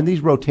universe. So when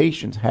these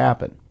rotations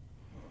happen,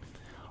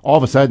 all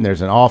of a sudden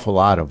there's an awful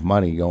lot of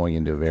money going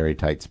into a very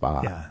tight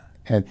spot. Yeah.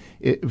 And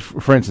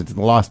for instance, in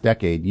the last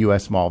decade,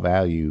 U.S. small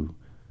value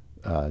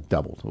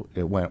doubled.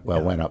 It went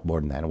up more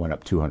than that. It went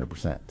up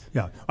 200%.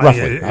 Yeah,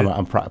 roughly,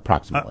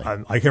 approximately.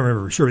 I can't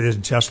remember for sure. But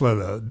isn't Tesla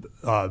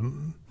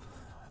the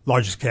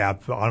largest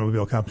cap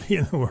automobile company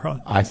in the world?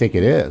 I think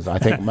it is. I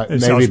think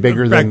maybe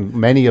bigger than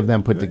many of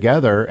them put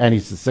together. And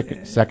he's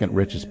the second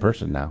richest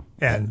person now.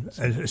 And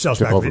it sells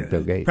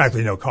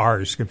practically no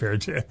cars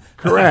compared to...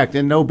 Correct.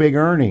 And no big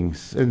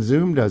earnings. And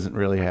Zoom doesn't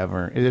really have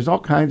earnings. There's all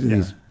kinds of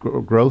these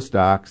growth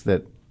stocks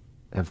that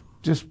have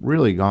just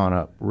really gone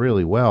up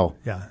really well.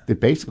 Yeah.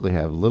 That basically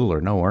have little or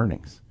no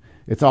earnings.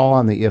 It's all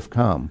on the if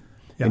come.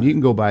 Yeah. And you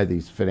can go buy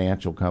these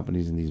financial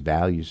companies and these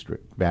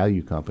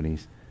value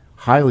companies,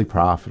 highly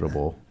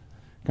profitable,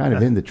 kind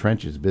of in the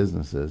trenches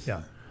businesses,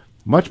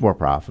 much more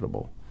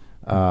profitable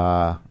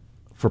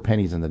for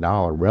pennies in the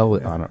dollar. Well,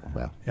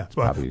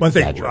 one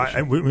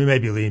thing, we may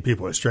be leading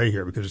people astray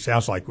here because it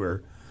sounds like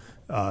we're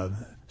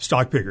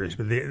stock pickers,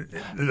 but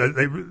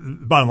the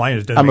bottom line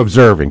is it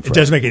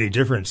doesn't make any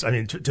difference. I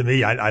mean, to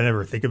me, I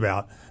never think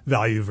about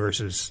value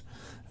versus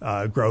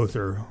growth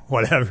or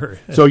whatever.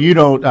 So you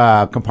don't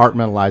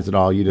compartmentalize it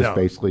all. You just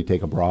basically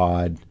take a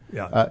broad...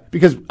 Yeah.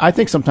 Because I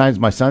think sometimes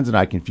my sons and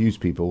I confuse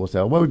people. We'll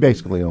say, well, we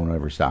basically own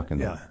every stock in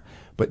there,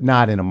 but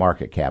not in a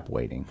market cap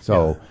weighting.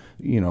 So,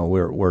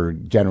 we're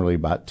generally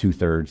about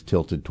 2/3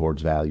 tilted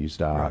towards value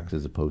stocks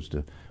as opposed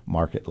to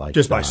market-like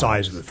just stocks. By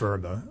size of the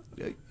firm, though.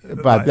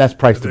 But that's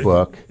price to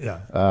book.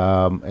 Yeah.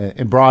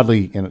 And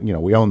broadly,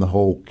 we own the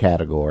whole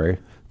category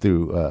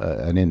through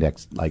an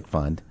index-like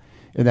fund.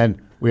 And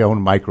then we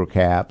own micro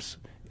caps.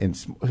 And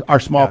our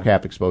small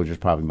cap exposure is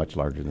probably much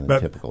larger than the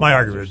typical. My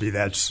argument would be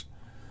that's...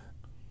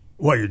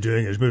 What you're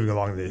doing is moving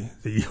along the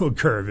yield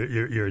curve.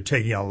 You're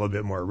taking on a little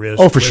bit more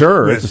risk. Oh, for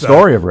sure. It's a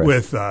story of risk.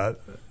 With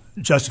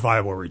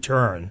justifiable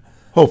return.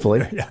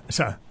 Hopefully. Yeah.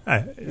 So,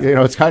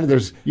 it's kind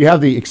of you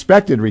have the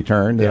expected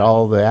return that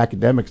all the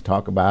academics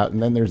talk about,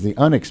 and then there's the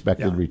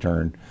unexpected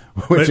return,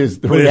 which is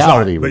the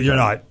reality. But you're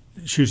not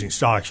choosing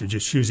stocks. You're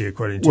just choosing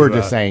according to... We're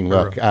just saying,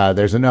 look,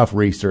 there's enough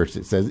research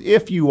that says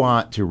if you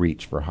want to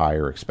reach for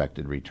higher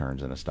expected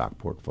returns in a stock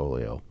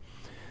portfolio,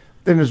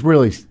 then there's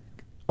really...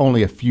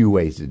 only a few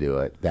ways to do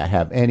it that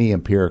have any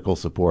empirical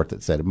support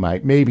that said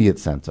maybe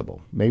it's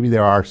sensible. Maybe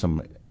there are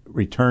some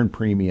return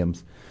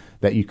premiums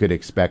that you could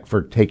expect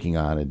for taking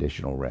on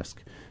additional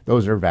risk.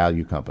 Those are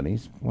value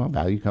companies. Well,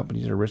 value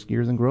companies are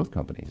riskier than growth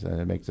companies.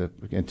 It makes an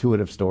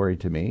intuitive story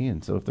to me.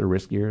 And so if they're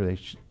riskier, they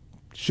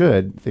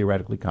should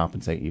theoretically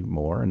compensate you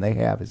more, and they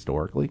have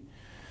historically,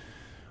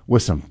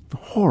 with some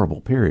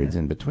horrible periods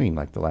in between,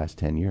 like the last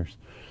 10 years.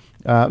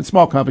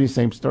 Small companies,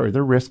 same story.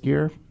 They're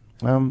riskier.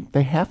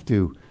 They have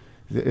to.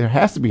 There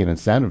has to be an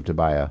incentive to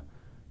buy a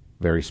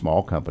very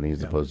small company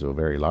as opposed to a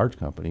very large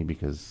company,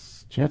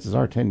 because chances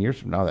are 10 years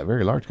from now that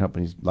very large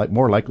company is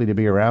more likely to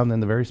be around than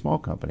the very small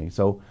company.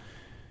 So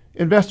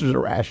investors are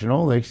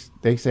rational.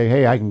 They say,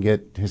 hey, I can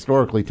get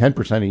historically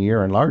 10% a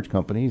year in large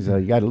companies.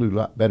 You got to do a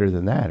lot better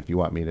than that if you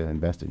want me to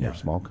invest in your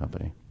small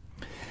company.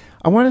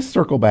 I want to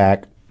circle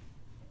back.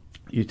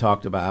 You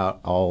talked about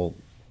all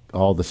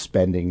the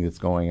spending that's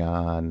going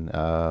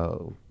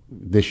on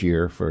this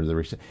year for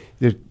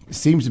there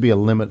seems to be a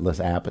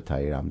limitless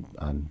appetite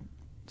on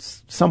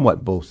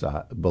somewhat both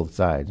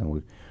sides, and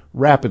we're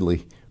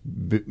rapidly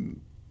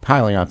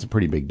piling on some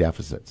pretty big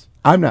deficits.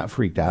 I'm not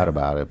freaked out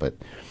about it, but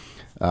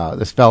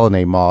this fellow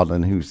named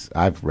Malden,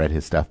 I've read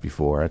his stuff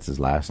before. That's his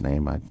last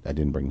name. I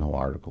didn't bring the whole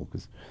article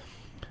because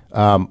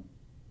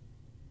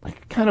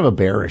kind of a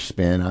bearish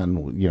spin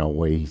on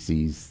way he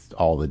sees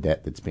all the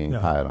debt that's being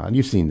piled on.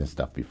 You've seen this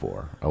stuff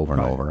before over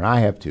and over, and I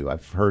have too.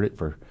 I've heard it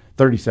for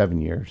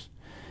 37 years.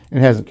 It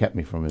hasn't kept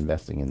me from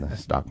investing in the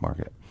stock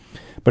market.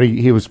 But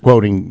he was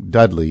quoting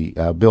Dudley,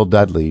 Bill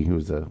Dudley, who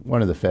was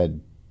one of the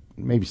Fed,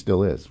 maybe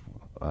still is.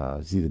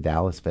 Is he the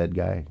Dallas Fed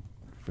guy?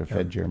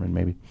 Fed chairman,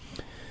 maybe.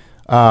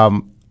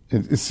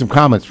 It's some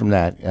comments from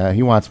that.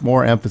 He wants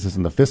more emphasis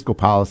on the fiscal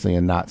policy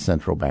and not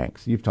central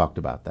banks. You've talked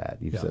about that.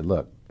 You've said,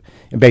 look,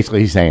 and basically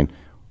he's saying,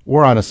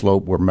 we're on a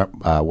slope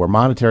where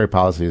monetary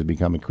policy has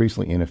become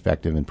increasingly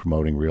ineffective in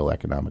promoting real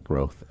economic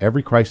growth.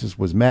 Every crisis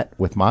was met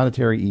with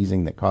monetary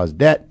easing that caused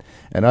debt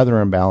and other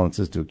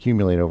imbalances to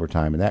accumulate over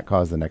time, and that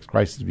caused the next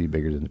crisis to be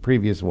bigger than the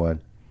previous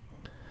one.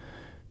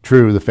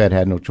 True, the Fed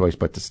had no choice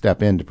but to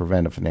step in to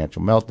prevent a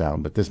financial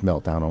meltdown, but this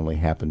meltdown only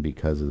happened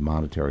because of the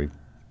monetary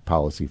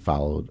policy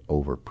followed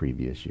over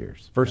previous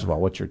years. First of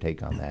all, what's your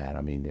take on that?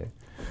 I mean,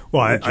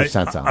 I'm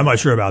not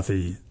sure about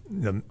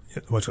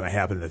what's going to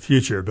happen in the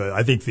future, but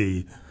I think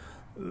the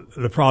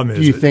problem is.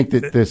 Do you think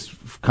that this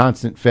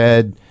constant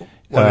Fed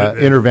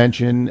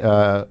intervention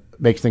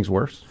makes things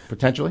worse,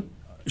 potentially?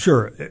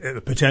 Sure,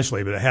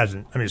 potentially, but it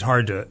hasn't. I mean, it's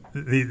hard to.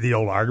 The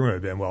old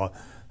argument would have been,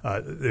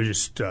 they're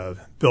just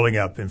building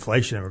up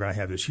inflation, and we're going to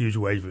have this huge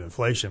wave of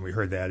inflation. We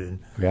heard that in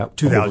 2008 and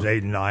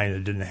 2009.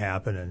 It didn't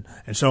happen,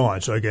 and so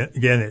on. So again,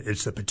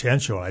 it's the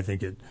potential. I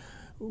think it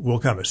will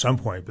come at some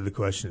point, but the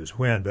question is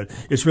when. But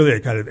it's really a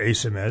kind of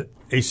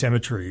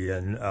asymmetry,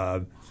 and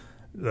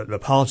the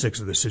politics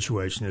of the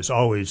situation is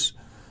always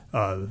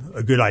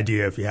a good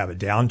idea if you have a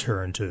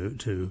downturn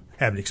to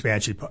have an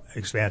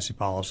expansive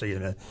policy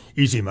and an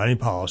easy money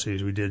policy,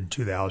 as we did in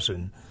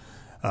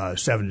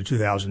 2007 to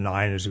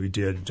 2009, as we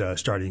did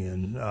starting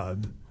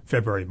in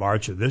February,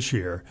 March of this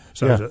year.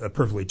 So it's a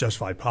perfectly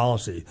justified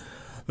policy.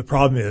 The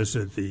problem is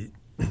that the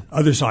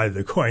other side of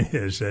the coin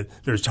is that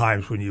there's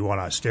times when you want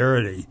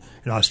austerity,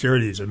 and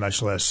austerity is a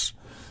much less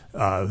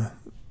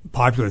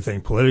popular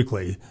thing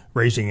politically.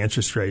 Raising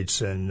interest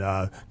rates and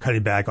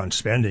cutting back on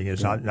spending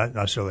is not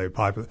necessarily a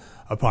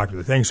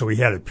popular thing. So we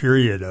had a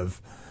period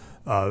of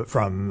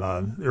from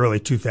early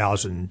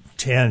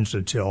 2010s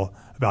until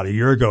about a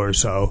year ago or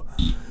so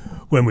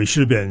when we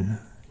should have been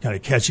kind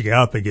of catching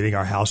up and getting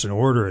our house in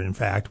order. And in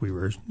fact, we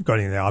were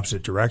going in the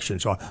opposite direction.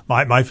 So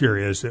my fear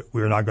is that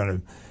we're not going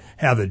to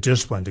have the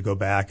discipline to go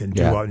back and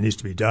do what needs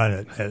to be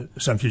done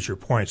at some future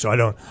point. So I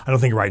don't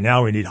think right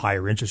now we need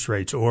higher interest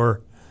rates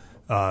or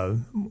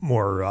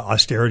more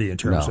austerity in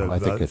terms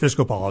of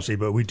fiscal policy,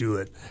 but we do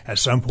it at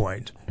some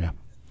point. Yeah.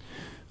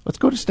 Let's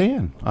go to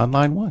Stan on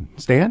line one.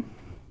 Stan,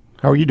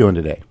 how are you doing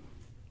today?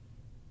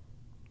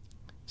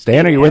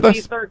 Stan, are you with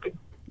us? Sir.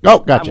 Oh,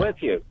 gotcha. I'm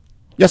with you.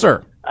 Yes,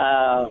 sir.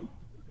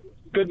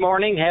 Good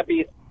morning.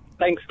 Happy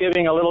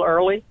Thanksgiving a little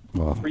early.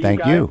 Well,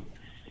 thank you.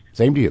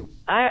 Same to you.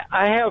 I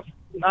have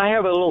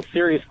a little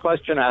serious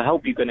question I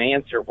hope you can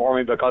answer for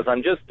me because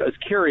I'm just as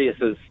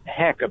curious as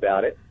heck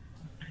about it.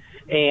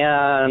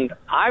 And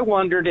I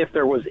wondered if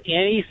there was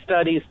any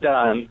studies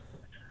done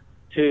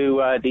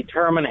to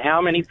determine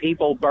how many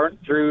people burnt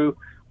through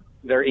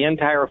their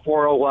entire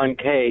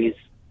 401ks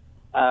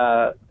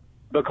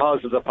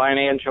because of the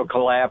financial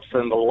collapse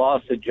and the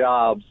loss of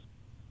jobs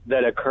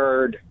that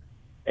occurred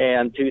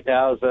in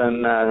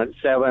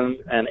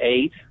 2007 and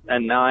 8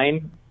 and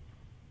 9.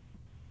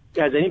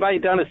 Has anybody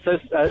done a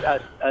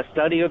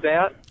study of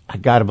that? I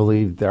got to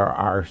believe there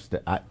are.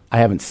 I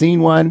haven't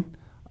seen one.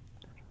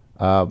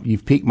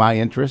 You've piqued my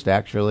interest,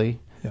 actually.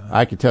 Yeah.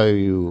 I could tell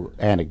you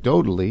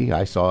anecdotally,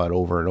 I saw it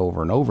over and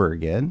over and over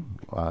again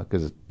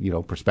because,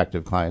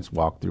 prospective clients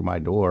walk through my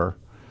door.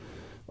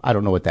 I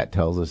don't know what that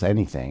tells us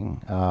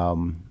anything.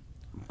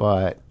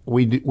 But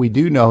we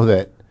do know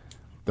that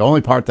the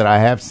only part that I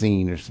have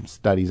seen are some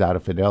studies out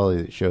of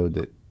Fidelity that showed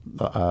that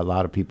a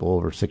lot of people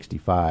over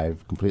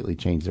 65 completely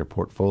changed their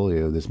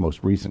portfolio this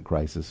most recent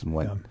crisis and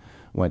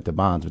went to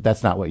bonds. But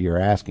that's not what you're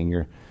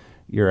asking.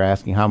 You're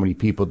asking how many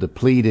people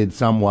depleted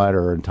somewhat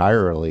or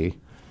entirely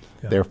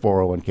their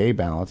 401k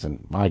balance.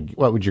 And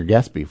what would your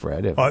guess be,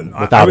 Fred,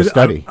 without a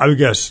study? I would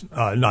guess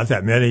not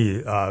that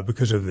many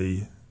because of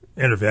the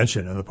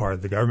intervention on the part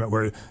of the government,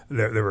 where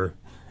there were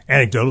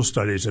anecdotal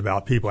studies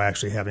about people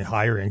actually having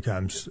higher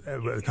incomes,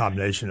 a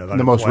combination of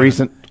the most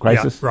recent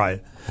crisis. Yeah,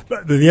 right.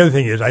 But the other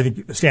thing is, I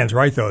think Stan's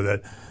right though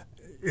that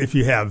if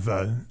you have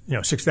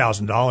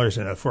 $6,000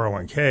 in a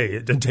 401k,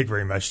 it doesn't take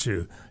very much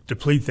to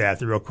deplete that.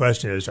 The real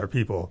question is, are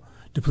people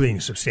depleting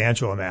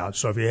substantial amounts?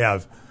 So if you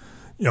have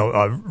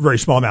very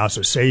small amounts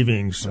of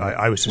savings,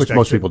 I would suspect which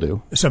most people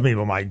do. Some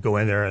people might go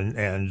in there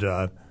and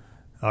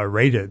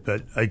rate it,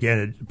 but again,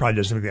 it probably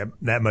doesn't make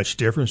that much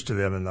difference to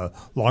them in the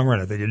long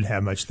run if they didn't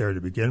have much there to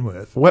begin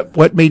with.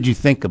 What made you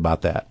think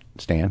about that,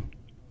 Stan?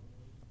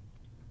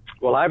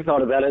 Well, I've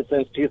thought about it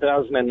since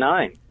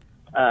 2009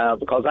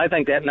 because I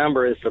think that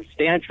number is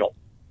substantial,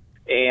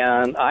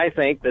 and I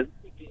think that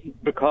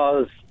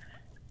because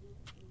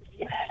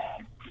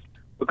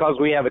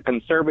we have a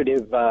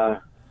conservative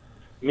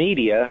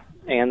media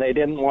and they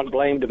didn't want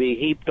blame to be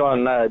heaped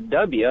on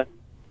W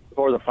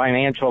for the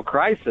financial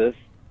crisis,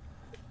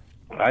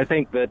 I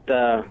think that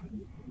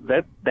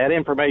that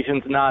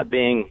information's not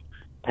being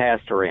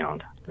passed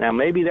around. Now,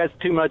 maybe that's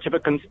too much of a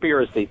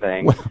conspiracy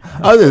thing. Well,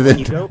 other than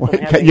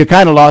you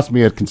kind of lost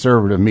me at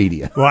conservative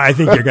media. Well, I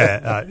think you're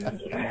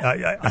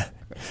gonna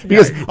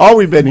because all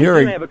we've been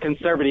hearing. We do have a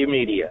conservative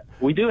media.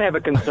 We do have a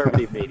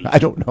conservative media. I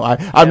don't know.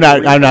 I'm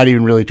not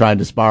even really trying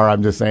to spar.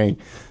 I'm just saying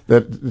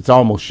that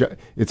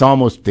it's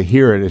almost to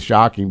hear it is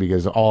shocking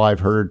because all I've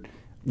heard,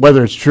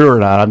 whether it's true or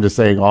not, I'm just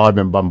saying all I've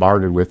been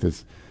bombarded with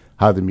is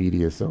how the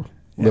media is so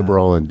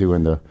liberal and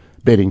doing the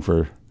bidding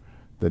for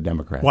the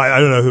Democrats. Well, I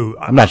don't know who.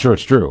 I'm not sure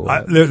it's true.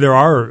 There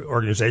are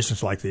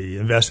organizations like the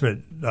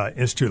Investment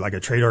Institute, like a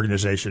trade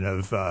organization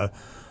of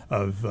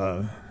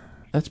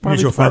That's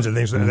mutual funds and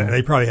things. Mm-hmm.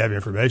 They probably have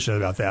information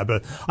about that.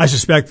 But I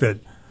suspect that,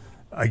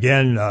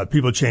 again,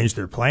 people change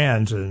their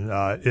plans. And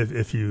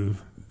if you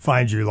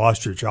find you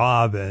lost your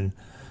job and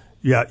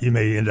you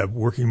may end up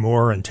working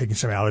more and taking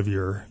some out of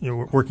your,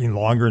 working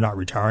longer, not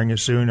retiring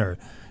as soon, or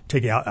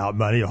taking out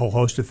money. A whole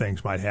host of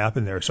things might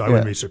happen there. So I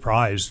wouldn't be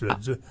surprised.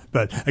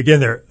 But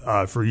again,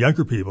 for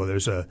younger people,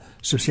 there's a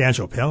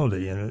substantial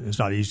penalty, and it's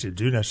not easy to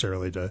do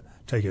necessarily to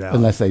take it out.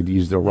 Unless they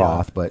use the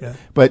Roth.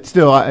 But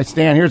still,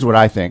 Stan, here's what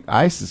I think.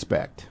 I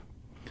suspect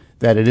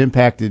that it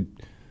impacted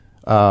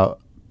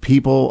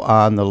people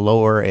on the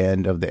lower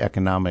end of the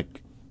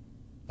economic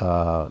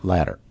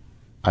ladder.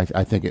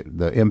 I think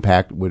the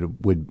impact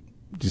would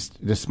just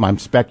I'm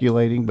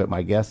speculating, but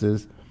my guess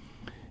is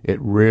it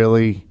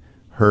really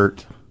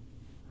hurt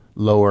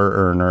lower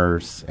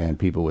earners and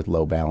people with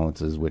low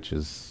balances, which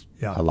is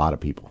a lot of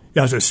people.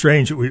 Yeah, it's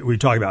strange. We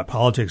talk about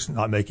politics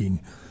not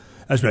making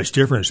as much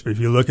difference, but if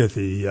you look at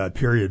the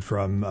period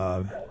from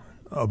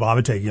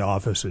Obama taking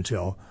office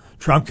until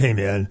Trump came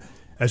in,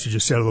 as you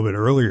just said a little bit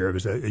earlier, it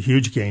was a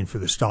huge gain for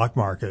the stock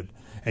market,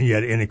 and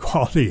yet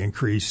inequality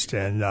increased,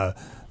 and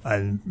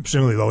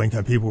presumably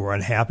low-income people were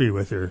unhappy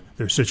with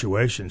their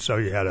situation. So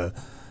you had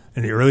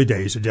in the early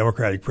days, a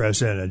Democratic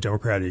president and a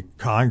Democratic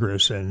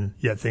Congress, and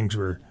yet things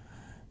were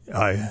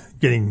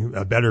getting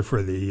better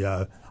for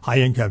the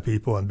high-income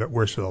people and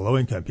worse for the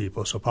low-income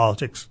people. So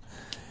politics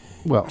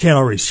can't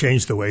always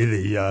change the way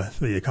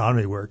the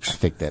economy works. I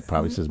think that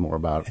probably says more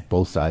about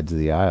both sides of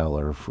the aisle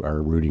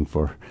are rooting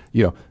for,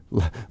 a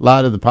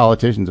lot of the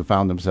politicians have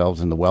found themselves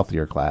in the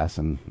wealthier class,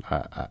 and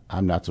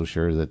I'm not so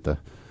sure that the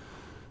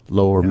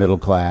lower middle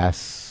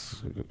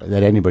class,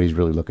 that anybody's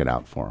really looking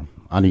out for them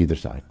on either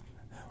side.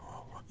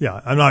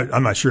 Yeah,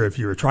 I'm not sure if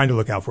you were trying to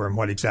look out for him,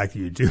 what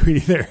exactly you do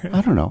either.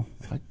 I don't know.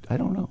 I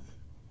don't know.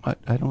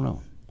 I don't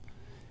know.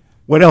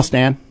 What else,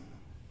 Dan?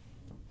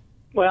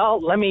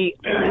 Well, let me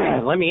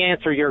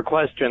answer your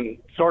question,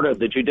 sort of,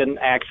 that you didn't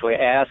actually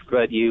ask,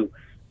 but you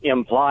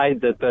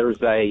implied that there's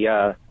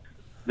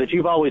that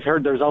you've always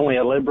heard there's only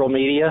a liberal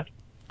media.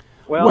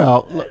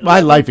 Well, my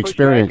life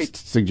experience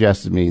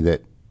suggests to me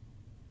that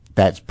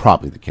that's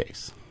probably the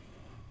case.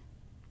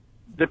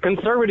 The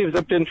conservatives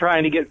have been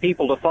trying to get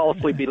people to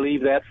falsely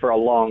believe that for a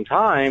long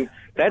time.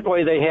 That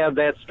way they have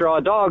that straw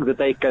dog that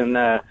they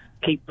can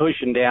keep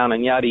pushing down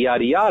and yada,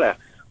 yada, yada.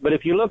 But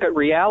if you look at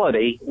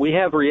reality, we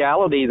have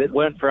reality that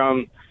went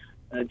from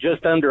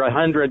just under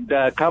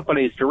 100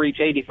 companies to reach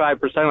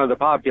 85% of the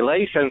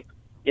population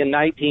in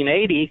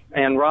 1980,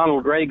 and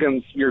Ronald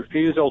Reagan's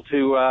refusal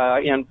to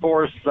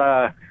enforce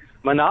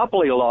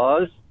monopoly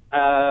laws,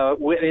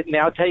 it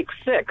now takes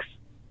 6.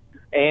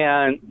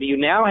 And you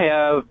now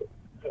have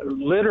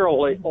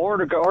literally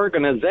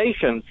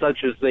organizations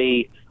such as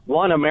the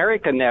One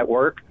America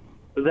Network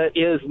that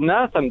is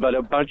nothing but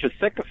a bunch of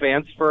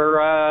sycophants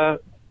for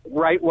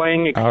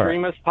right-wing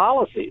extremist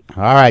policies.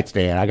 All right,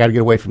 Stan, I got to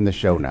get away from this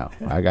show now.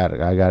 I got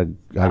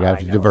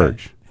to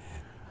diverge.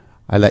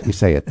 I let you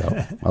say it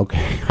though.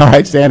 Okay. All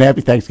right, Stan.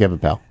 Happy Thanksgiving,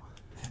 pal.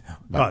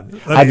 I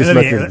just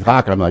looked at the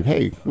clock and I'm like,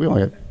 hey, we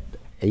only have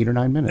 8 or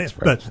 9 minutes.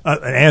 But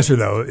an answer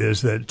though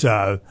is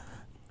that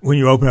when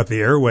you open up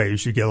the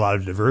airwaves, you get a lot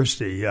of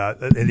diversity.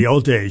 In the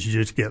old days, you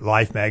just get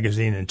Life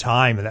magazine and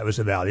Time, and that was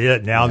about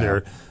it. Now there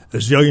are a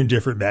zillion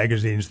different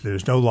magazines.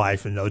 There's no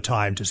Life and no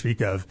Time to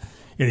speak of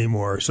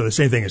anymore. So the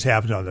same thing has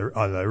happened on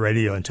the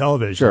radio and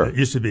television. Sure. It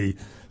used to be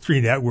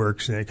 3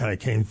 networks, and it kind of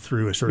came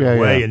through a certain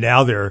way. And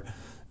now there are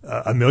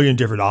a million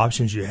different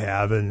options you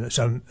have, and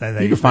you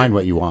can find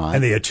what you want,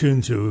 and they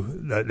attune to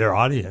their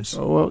audience.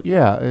 Well,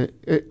 yeah.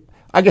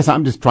 I guess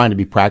I'm just trying to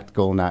be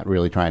practical, not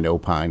really trying to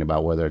opine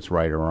about whether it's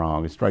right or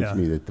wrong. It strikes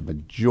me that the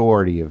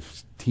majority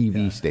of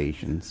TV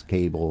stations,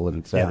 cable, and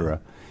et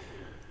cetera,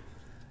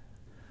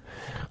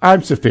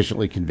 I'm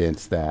sufficiently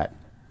convinced that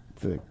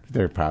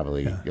they're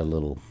probably a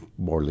little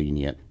more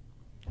lenient.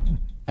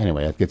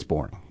 Anyway, that gets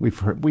boring.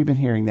 We've been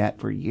hearing that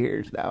for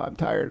years now. I'm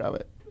tired of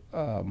it.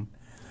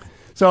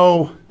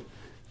 So,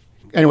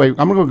 anyway,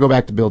 I'm going to go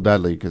back to Bill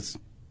Dudley because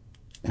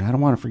I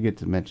don't want to forget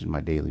to mention my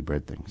daily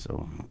bread thing.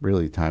 So,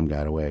 really, time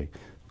got away.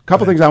 A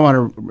couple things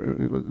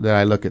that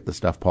I look at the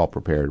stuff Paul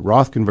prepared.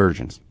 Roth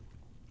conversions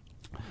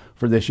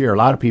for this year. A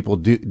lot of people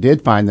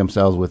did find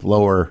themselves with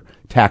lower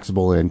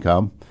taxable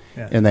income,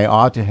 and they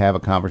ought to have a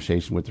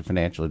conversation with their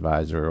financial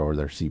advisor or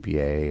their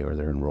CPA or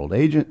their enrolled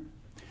agent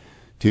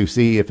to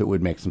see if it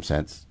would make some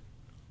sense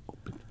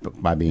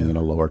by being in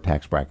a lower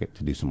tax bracket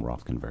to do some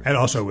Roth conversion. And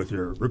also with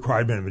your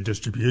required minimum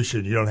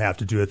distribution, you don't have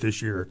to do it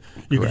this year.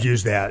 You could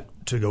use that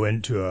to go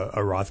into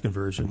a Roth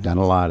conversion. I've done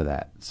a lot of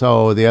that.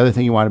 So the other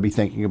thing you want to be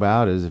thinking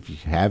about is if you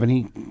have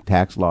any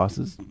tax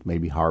losses,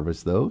 maybe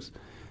harvest those.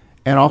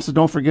 And also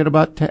don't forget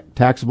about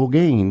taxable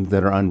gains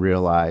that are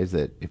unrealized,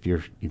 that if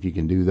you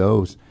can do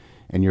those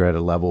and you're at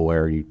a level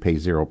where you pay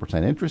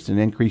 0% interest and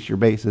increase your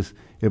basis,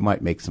 it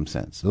might make some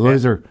sense. So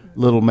those are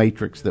little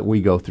matrix that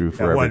we go through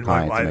for every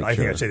client. I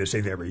think I say the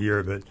same thing every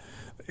year, but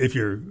if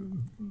you're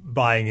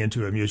buying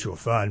into a mutual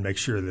fund, make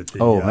sure that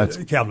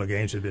the capital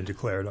gains have been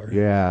declared.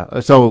 Yeah.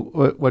 So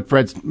what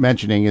Fred's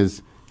mentioning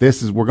is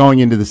we're going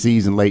into the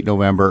season late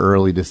November,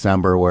 early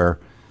December, where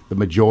the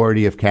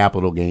majority of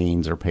capital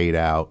gains are paid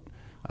out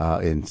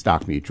in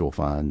stock mutual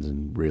funds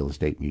and real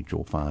estate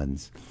mutual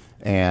funds.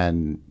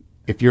 And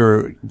if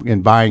you're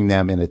buying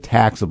them in a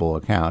taxable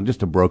account,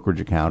 just a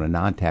brokerage account, a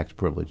non-tax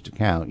privileged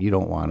account, you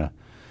don't want to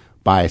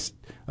buy a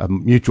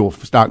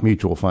stock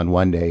mutual fund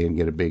one day and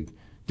get a big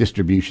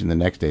distribution the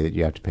next day that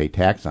you have to pay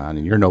tax on,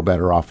 and you're no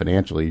better off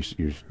financially.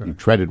 You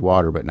treaded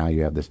water, but now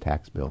you have this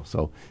tax bill.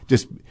 So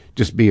just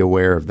be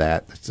aware of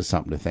that. That's just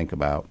something to think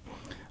about.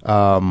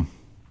 One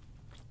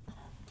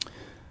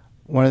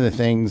of the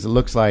things, it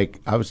looks like,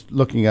 I was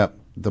looking up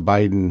the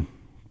Biden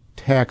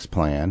tax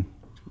plan,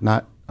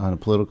 not on a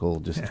political,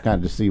 just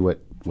kind of to see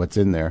what's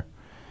in there.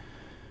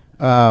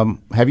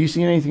 Have you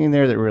seen anything in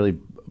there that really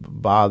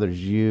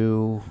bothers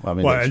you? I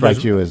mean, that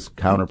strikes you as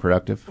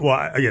counterproductive?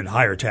 Well, again,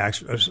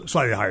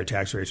 slightly higher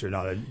tax rates are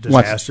not a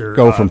disaster.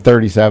 Go from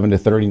 37 to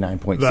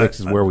 39.6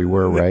 is where we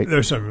were, right?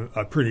 There's some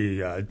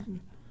pretty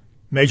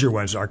major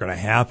ones that aren't going to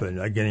happen.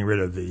 Getting rid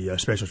of the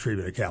special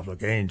treatment of capital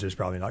gains is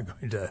probably not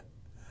going to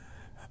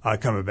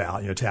come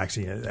about.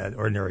 Taxing at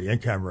ordinary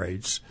income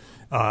rates.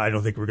 I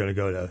don't think we're going to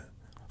go to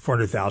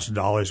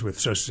 $400,000 with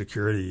Social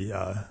Security.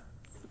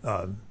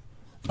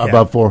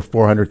 Above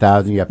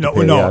 $400,000, you have to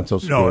pay on Social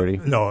Security.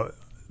 No,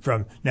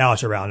 from now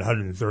it's around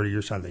 130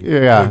 or something.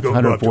 Yeah,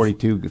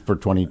 142 for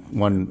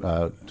 2021.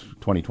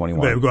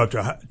 But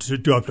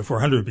go up to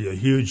 400 would be a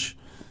huge.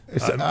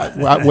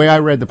 The way I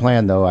read the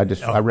plan, though, I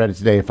read it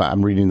today. If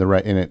I'm reading the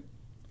right in it,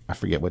 I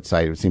forget what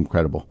site. It seemed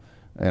credible,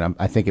 and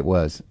I think it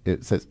was.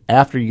 It says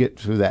after you get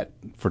through that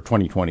for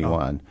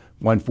 2021.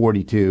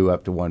 142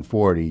 up to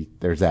 140,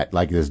 there's that,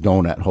 like this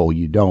donut hole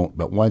you don't,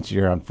 but once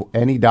you're on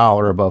any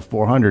dollar above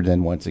 400,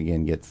 then once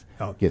again gets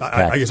taxed.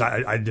 I guess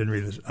I didn't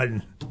read this.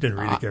 I didn't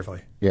read it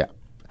carefully. Yeah.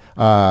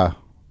 Brad,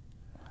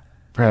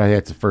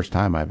 it's the first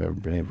time I've ever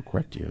been able to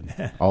correct you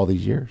in all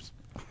these years.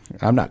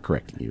 I'm not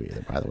correcting you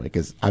either, by the way,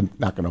 because I'm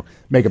not going to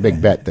make a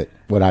big bet that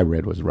what I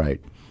read was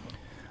right.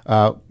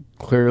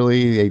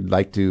 Clearly, they'd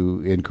like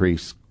to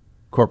increase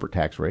corporate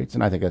tax rates,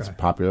 and I think that's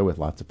popular with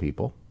lots of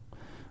people.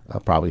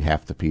 Probably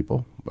half the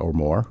people or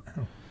more.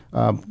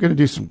 Going to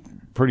do some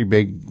pretty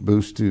big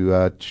boost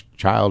to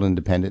child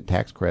independent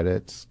tax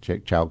credits,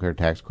 child care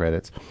tax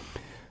credits.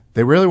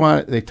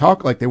 They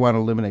talk like they want to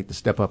eliminate the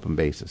step up in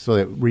basis. So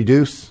they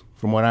reduce,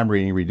 from what I'm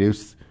reading,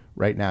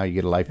 right now you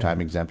get a lifetime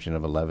exemption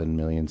of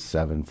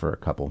 $11,700,000 for a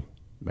couple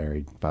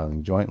married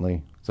filing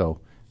jointly.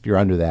 So if you're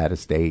under that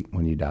estate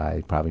when you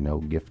die, probably no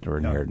gift or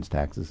inheritance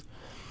taxes.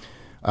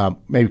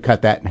 Maybe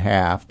cut that in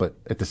half, but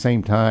at the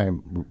same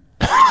time,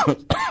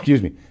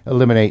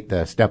 eliminate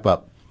the step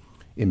up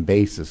in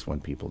basis when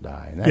people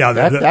die. And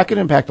that can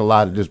impact a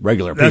lot of just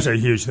regular people. That's a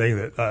huge thing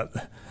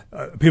that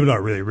people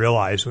don't really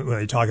realize when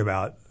they talk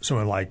about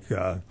someone like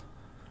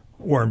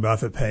Warren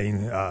Buffett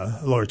paying a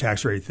lower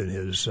tax rate than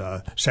his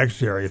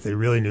secretary. If they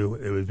really knew,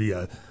 it would be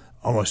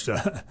almost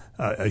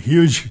a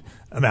huge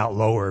amount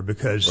lower,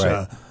 because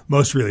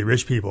most really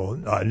rich people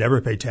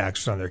never pay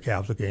taxes on their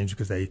capital gains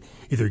because they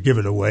either give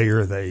it away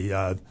or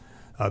they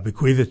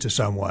bequeath it to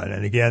someone.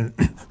 And again,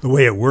 the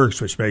way it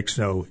works, which makes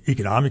no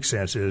economic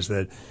sense, is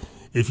that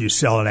if you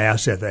sell an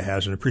asset that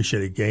has an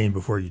appreciated gain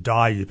before you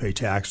die, you pay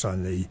tax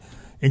on the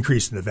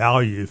increase in the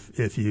value.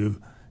 If you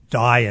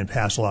die and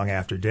pass along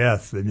after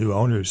death, the new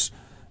owners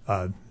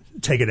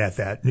take it at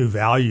that new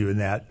value, and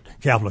that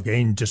capital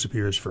gain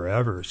disappears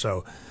forever.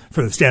 So,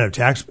 from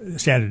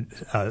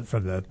the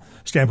from the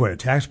standpoint of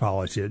tax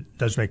policy, it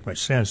doesn't make much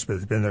sense. But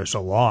it's been there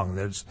so long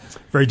that it's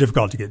very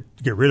difficult to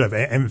get rid of.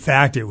 And in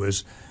fact, it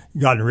was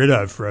gotten rid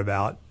of for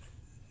about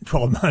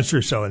 12 months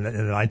or so in the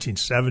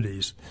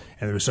 1970s,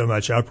 and there was so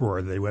much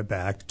uproar that they went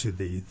back to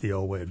the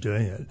old way of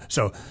doing it.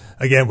 So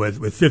again,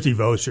 with 50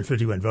 votes or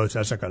 51 votes,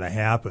 that's not going to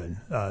happen.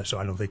 So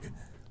I don't think.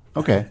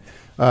 Okay,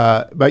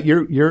 but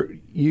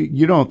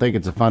you don't think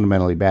it's a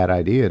fundamentally bad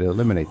idea to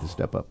eliminate the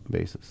step up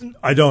basis?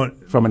 I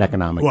don't. From an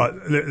economic. Well,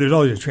 there's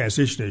always a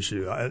transition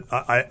issue.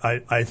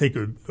 I think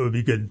it would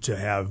be good to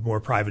have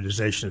more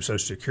privatization of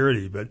Social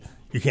Security, but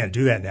you can't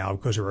do that now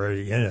because we're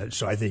already in it.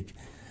 So I think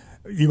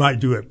you might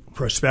do it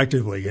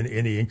prospectively, and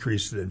any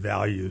increase in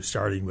value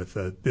starting with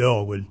the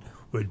bill would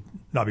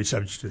not be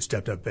subject to a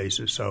stepped-up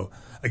basis. So,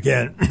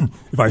 again,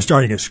 if I was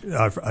starting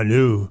a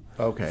new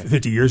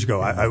 50 years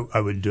ago,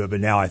 I would do it. But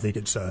now I think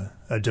it's a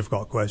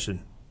difficult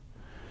question.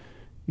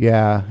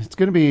 Yeah, it's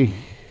going to be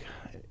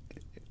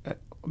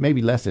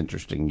maybe less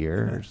interesting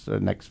years, the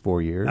next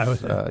 4 years.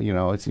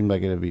 It seemed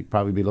like it would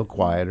probably be a little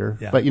quieter.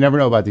 Yeah. But you never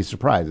know about these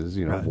surprises.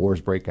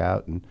 Wars break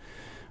out, and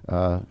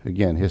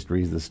again,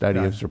 history is the study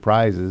of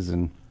surprises,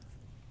 and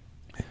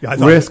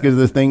risk is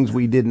the things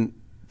we didn't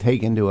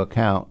take into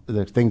account,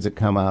 the things that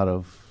come out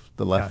of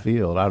the left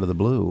field, out of the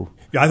blue.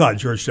 Yeah, I thought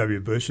George W.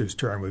 Bush's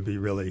term would be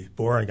really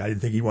boring. I didn't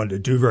think he wanted to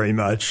do very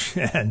much,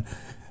 and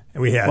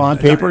we had on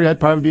paper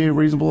that'd probably be a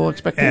reasonable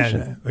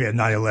expectation. And we had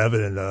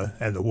 9/11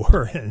 and the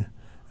war in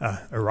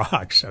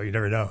Iraq, so you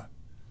never know.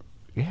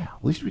 Yeah,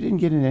 at least we didn't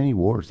get in any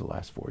wars the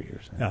last 4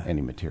 years in Yeah.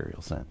 any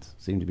material sense.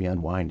 Seem to be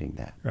unwinding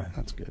that. Right.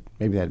 That's good.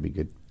 Maybe that'd be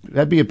good.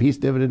 That'd be a peace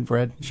dividend,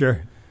 Fred.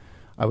 Sure.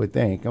 I would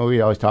think. Oh,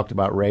 we always talked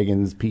about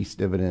Reagan's peace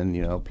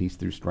dividend, peace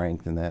through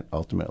strength, and that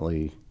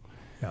ultimately,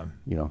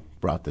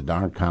 brought the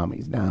darn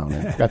commies down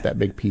and got that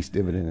big peace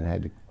dividend,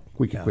 and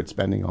we could quit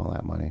spending all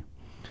that money.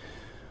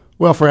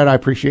 Well, Fred, I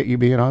appreciate you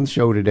being on the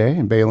show today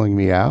and bailing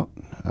me out.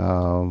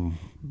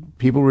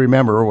 People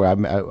remember, I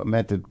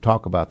meant to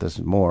talk about this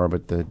more,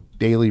 but the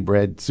Daily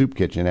Bread Soup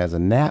Kitchen has a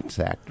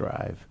knapsack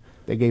drive.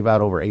 They gave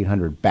out over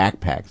 800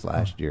 backpacks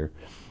last year.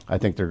 I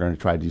think they're going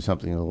to try to do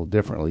something a little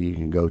differently. You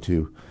can go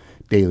to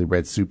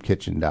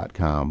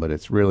dailybreadsoupkitchen.com, but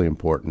it's really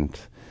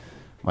important.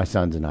 My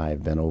sons and I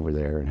have been over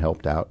there and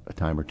helped out a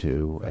time or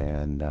two,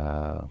 and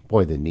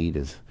boy, the need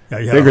is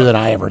bigger than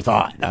I ever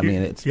thought. I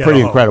mean, it's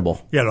pretty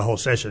incredible. You had a whole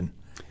session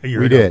a year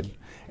ago. We did.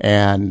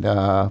 And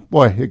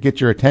boy, it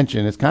gets your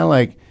attention. It's kind of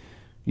like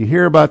you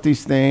hear about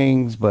these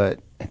things, but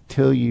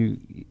until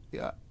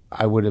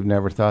I would have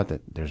never thought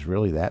that there's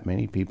really that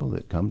many people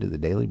that come to the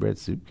Daily Bread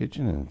Soup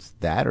Kitchen, and it's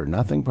that or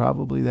nothing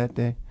probably that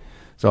day.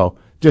 So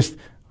just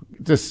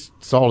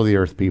salt of the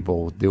earth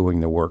people doing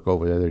the work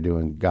over there. They're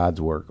doing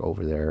God's work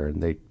over there,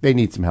 and they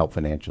need some help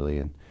financially.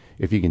 And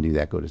if you can do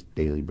that, go to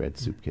Daily Bread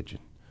Soup Kitchen.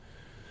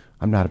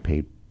 I'm not a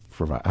paid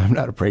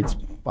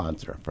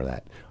sponsor for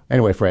that.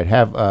 Anyway, Fred,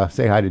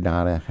 say hi to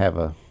Donna. Have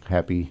a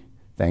happy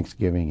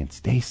Thanksgiving and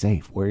stay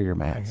safe. Wear your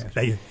mask.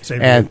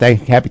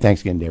 Happy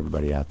Thanksgiving to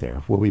everybody out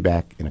there. We'll be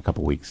back in a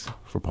couple weeks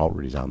for Paul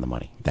Ruedi's On the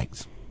Money.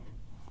 Thanks.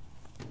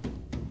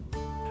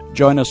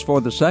 Join us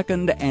for the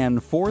second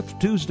and fourth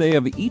Tuesday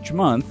of each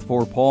month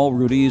for Paul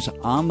Ruedi's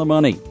On the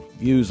Money.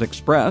 Views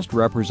expressed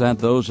represent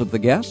those of the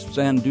guests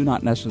and do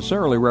not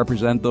necessarily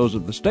represent those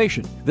of the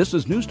station. This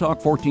is News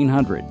Talk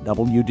 1400,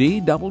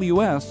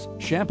 WDWS,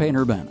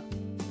 Champaign-Urbana.